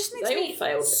 yeah. That just makes me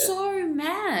so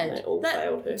mad. They all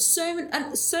failed her.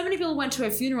 So many people went to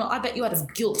her funeral, I bet you out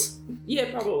of guilt. Yeah,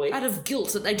 probably. Out of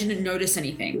guilt that they didn't notice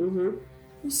anything. Mm-hmm.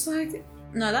 It's like...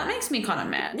 No, that makes me kind of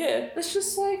mad. Yeah. It's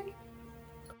just like...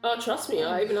 Oh, trust me,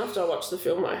 even after I watched the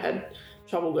film, I had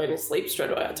trouble going to sleep straight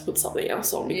away. I had to put something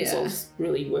else on because I was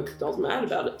really I was mad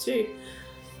about it too.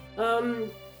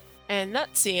 And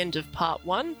that's the end of part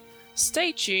 1.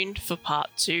 Stay tuned for part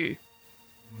 2.